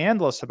of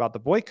scandalous about the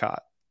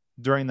boycott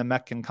during the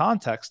Meccan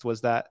context was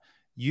that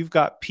you've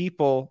got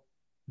people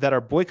that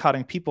are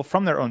boycotting people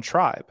from their own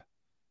tribe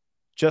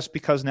just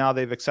because now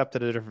they've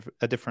accepted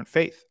a different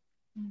faith.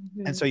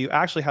 And so you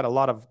actually had a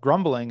lot of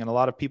grumbling and a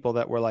lot of people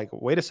that were like,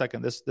 wait a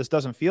second, this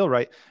doesn't feel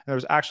right. And there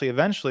was actually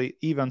eventually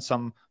even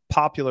some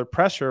popular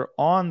pressure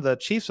on the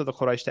chiefs of the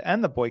Quraysh to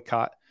end the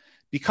boycott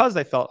because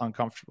they felt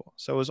uncomfortable.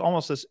 So it was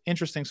almost this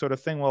interesting sort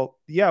of thing. Well,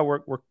 yeah, we're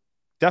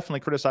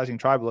definitely criticizing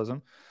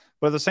tribalism,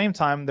 but at the same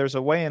time, there's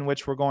a way in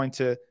which we're going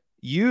to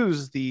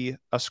use the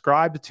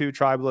ascribed to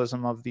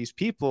tribalism of these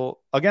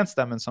people against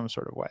them in some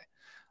sort of way.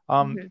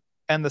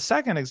 And the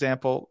second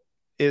example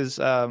is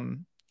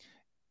in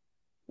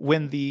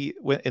the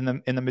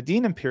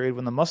Medinan period,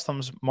 when the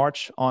Muslims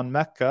march on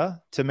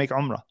Mecca to make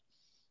Umrah,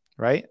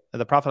 right?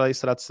 The Prophet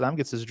ﷺ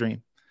gets his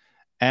dream,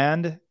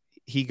 and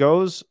he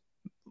goes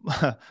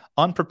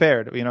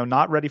unprepared,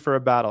 not ready for a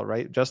battle,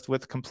 right? Just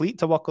with complete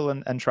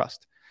tawakkul and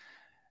trust,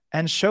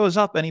 and shows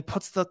up, and he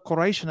puts the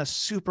Quraysh in a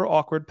super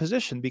awkward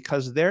position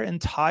because their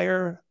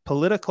entire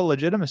political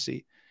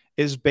legitimacy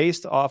is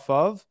based off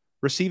of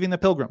receiving the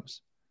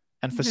pilgrims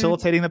and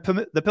facilitating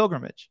the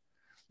pilgrimage,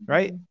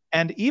 right?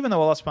 And even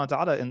though Allah subhanahu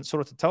wa ta'ala in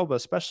Surah At-Tawbah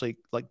especially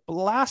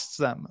blasts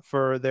them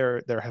for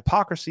their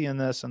hypocrisy in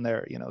this, and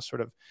their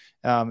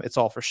it's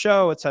all for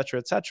show,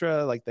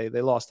 etc., like they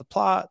lost the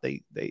plot,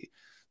 they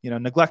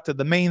neglected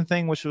the main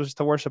thing, which was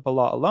to worship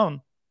Allah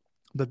alone.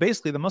 But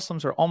basically the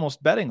Muslims are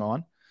almost betting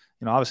on,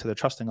 obviously they're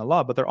trusting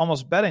Allah, but they're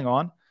almost betting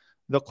on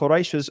the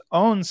Quraysh's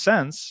own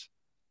sense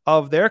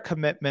of their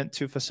commitment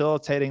to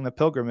facilitating the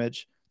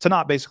pilgrimage, to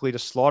not basically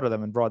just slaughter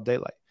them in broad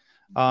daylight.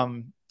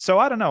 So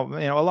I don't know,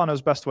 Allah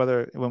knows best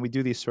whether, when we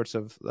do these sorts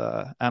of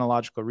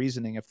analogical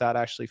reasoning, if that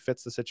actually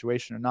fits the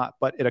situation or not.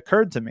 But it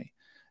occurred to me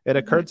that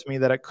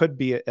it could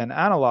be an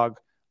analog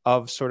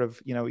of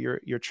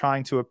you're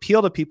trying to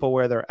appeal to people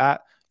where they're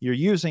at. You're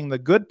using the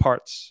good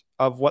parts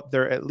of what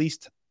they're at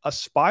least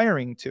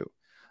aspiring to,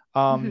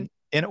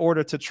 in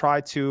order to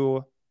try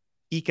to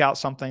eke out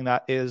something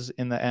that is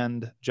in the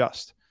end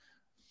just.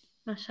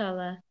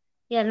 MashaAllah.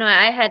 Yeah, no,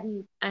 I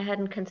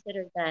hadn't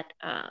considered that,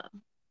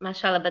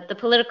 mashallah. But the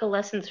political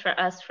lessons for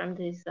us from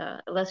these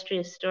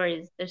illustrious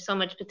stories, there's so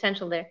much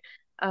potential there.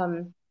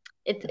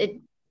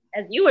 It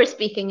as you were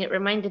speaking, it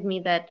reminded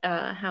me that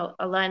how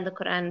Allah in the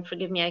Quran,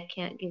 forgive me, I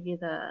can't give you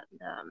the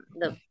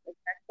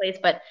exact place,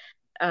 but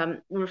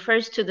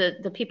refers to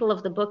the people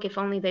of the book, if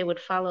only they would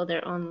follow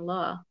their own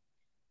law.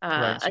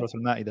 Right, Surah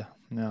Al-Ma'idah.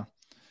 Yeah.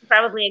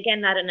 Probably,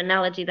 again, not an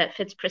analogy that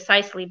fits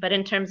precisely, but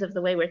in terms of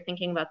the way we're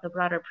thinking about the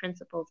broader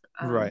principles.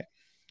 Right.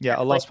 Yeah,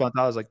 Allah subhanahu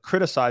wa ta'ala is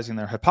criticizing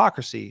their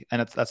hypocrisy.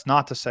 And that's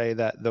not to say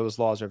that those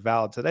laws are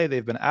valid today.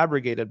 They've been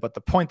abrogated. But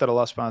the point that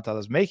Allah subhanahu wa ta'ala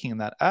is making in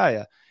that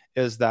ayah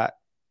is that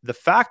the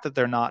fact that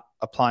they're not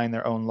applying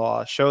their own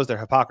law shows their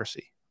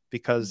hypocrisy.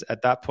 Because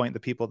at that point, the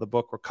people of the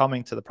book were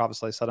coming to the Prophet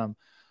ﷺ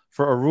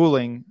for a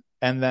ruling,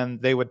 and then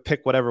they would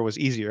pick whatever was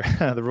easier,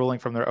 the ruling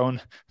from their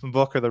own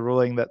book or the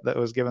ruling that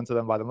was given to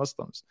them by the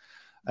Muslims.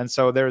 And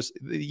so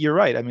you're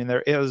right. I mean,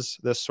 there is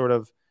this sort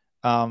of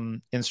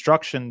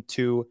instruction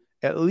to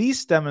at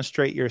least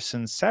demonstrate your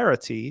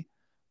sincerity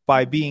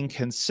by being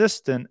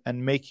consistent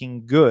and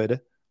making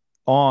good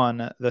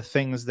on the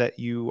things that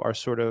you are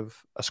sort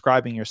of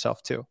ascribing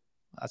yourself to.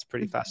 That's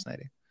pretty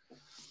fascinating.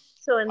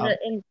 So in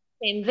the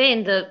same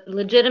vein, the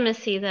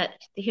legitimacy that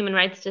the human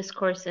rights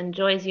discourse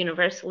enjoys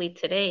universally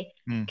today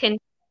can be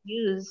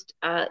used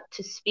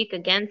to speak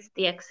against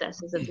the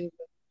excesses of these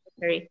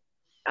military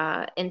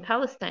in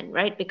Palestine,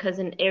 right? Because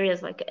in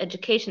areas like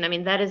education, I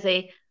mean, that is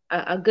a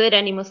good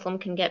any Muslim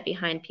can get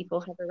behind. People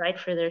have a right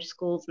for their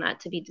schools not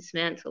to be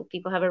dismantled.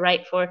 People have a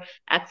right for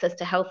access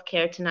to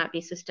healthcare to not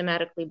be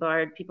systematically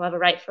barred. People have a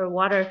right for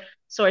water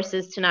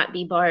sources to not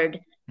be barred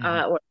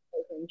or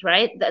poisoned,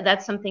 right?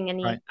 That's something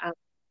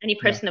any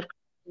person of,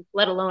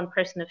 let alone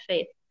person of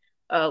faith,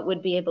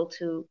 would be able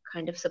to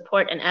kind of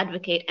support and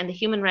advocate. And the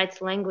human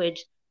rights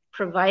language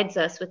provides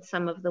us with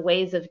some of the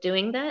ways of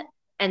doing that,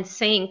 and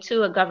saying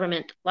to a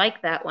government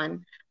like that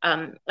one,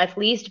 at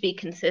least be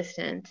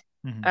consistent,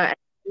 at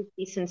least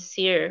be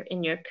sincere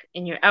in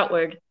your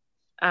outward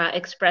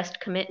expressed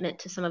commitment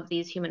to some of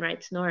these human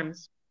rights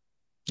norms.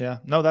 Yeah,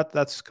 no,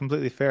 that's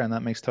completely fair, and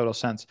that makes total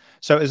sense.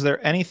 So is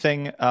there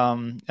anything,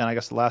 and I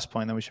guess the last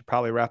point, then we should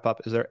probably wrap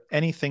up, is there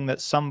anything that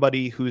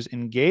somebody who's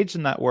engaged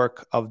in that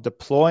work of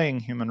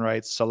deploying human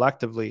rights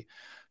selectively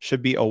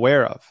should be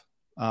aware of?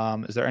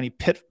 Is there any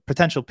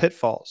potential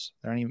pitfalls?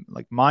 Are there any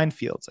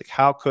minefields?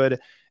 How could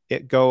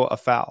it go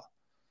afoul?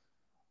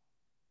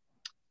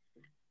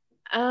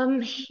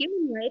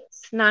 Human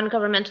rights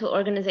non-governmental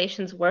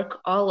organizations work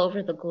all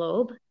over the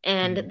globe,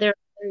 and they're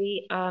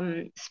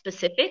very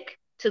specific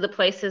to the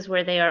places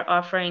where they are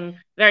offering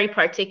very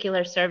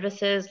particular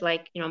services,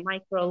 like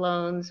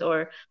microloans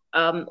or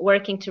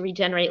working to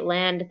regenerate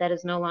land that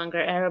is no longer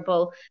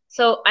arable.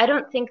 So I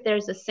don't think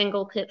there's a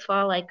single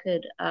pitfall I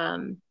could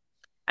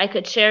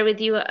share with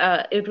you.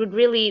 It would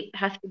really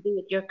have to do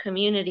with your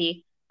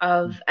community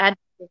of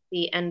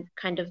advocacy and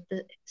kind of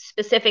the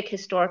specific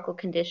historical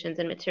conditions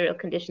and material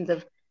conditions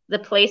of the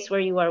place where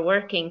you are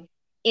working.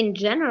 In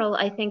general,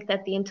 I think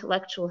that the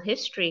intellectual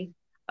history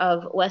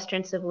of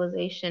Western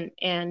civilization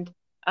and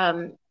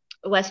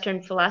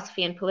Western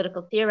philosophy and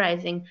political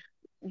theorizing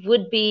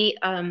would be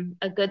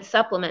a good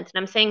supplement. And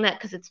I'm saying that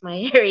because it's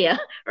my area,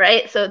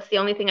 right? So it's the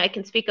only thing I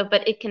can speak of,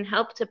 but it can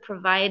help to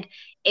provide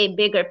a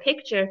bigger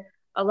picture.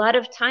 A lot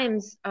of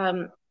times,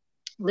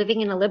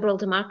 living in a liberal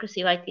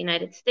democracy like the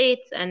United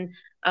States and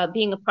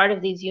being a part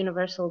of these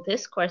universal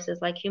discourses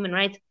like human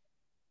rights,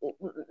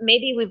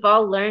 maybe we've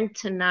all learned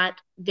to not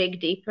dig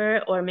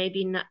deeper, or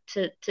maybe not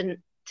to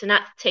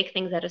not take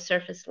things at a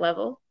surface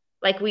level.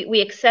 Like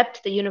we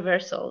accept the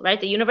universal,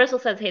 right? The universal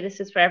says, hey, this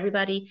is for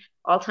everybody,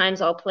 all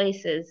times, all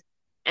places.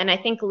 And I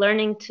think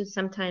learning to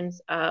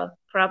sometimes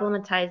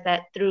problematize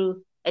that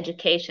through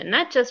education,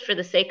 not just for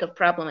the sake of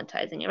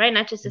problematizing it, right?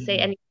 Not just to say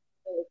anything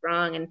is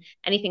wrong and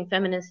anything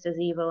feminist is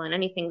evil and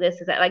anything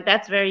this is that. Like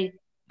that's very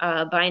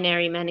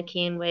binary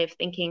Manichaean way of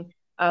thinking.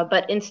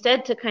 But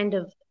instead to kind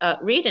of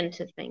read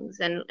into things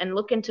and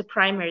look into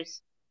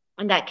primers,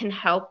 and that can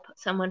help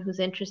someone who's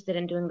interested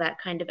in doing that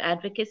kind of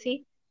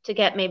advocacy to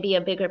get maybe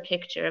a bigger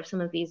picture of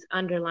some of these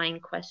underlying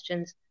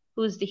questions.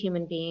 Who's the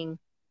human being?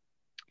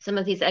 Some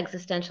of these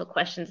existential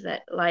questions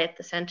that lie at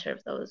the center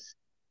of those.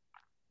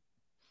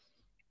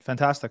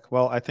 Fantastic.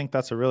 Well, I think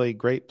that's a really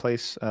great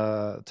place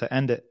to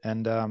end it.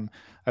 And I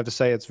have to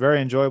say, it's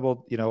very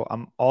enjoyable. You know,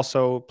 I'm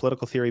also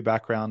political theory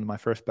background, my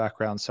first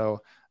background.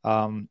 So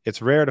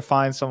it's rare to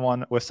find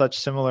someone with such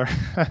similar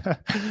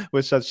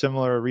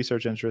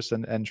research interests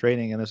and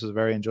training. And this is a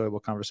very enjoyable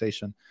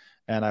conversation.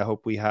 And I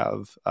hope we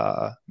have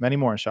many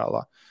more,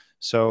 inshallah.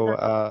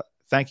 So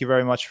thank you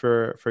very much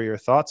for your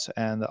thoughts,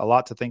 and a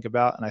lot to think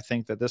about. And I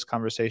think that this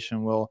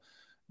conversation will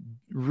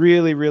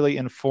really, really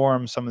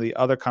inform some of the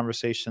other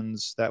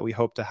conversations that we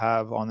hope to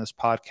have on this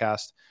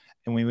podcast.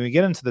 And when we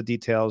get into the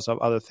details of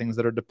other things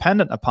that are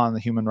dependent upon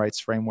the human rights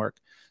framework,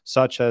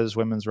 such as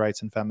women's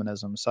rights and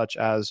feminism, such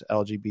as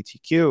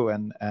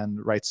LGBTQ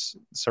and rights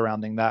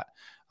surrounding that.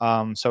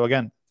 So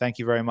again, thank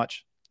you very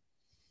much.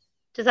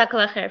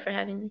 Jazakallah khair for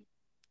having me.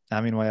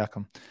 Ameen wa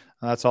yakum.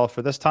 That's all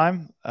for this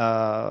time.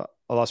 Allah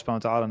subhanahu wa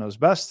ta'ala knows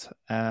best,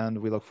 and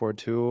we look forward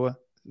to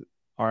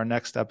our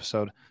next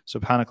episode.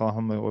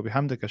 Subhanakallahumma wa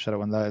bihamdika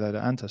ashhadu an la ilaha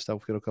illa anta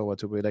astaghfiruka wa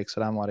atubu ilaik.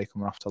 Assalamu alaikum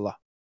wa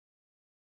rahmatullah.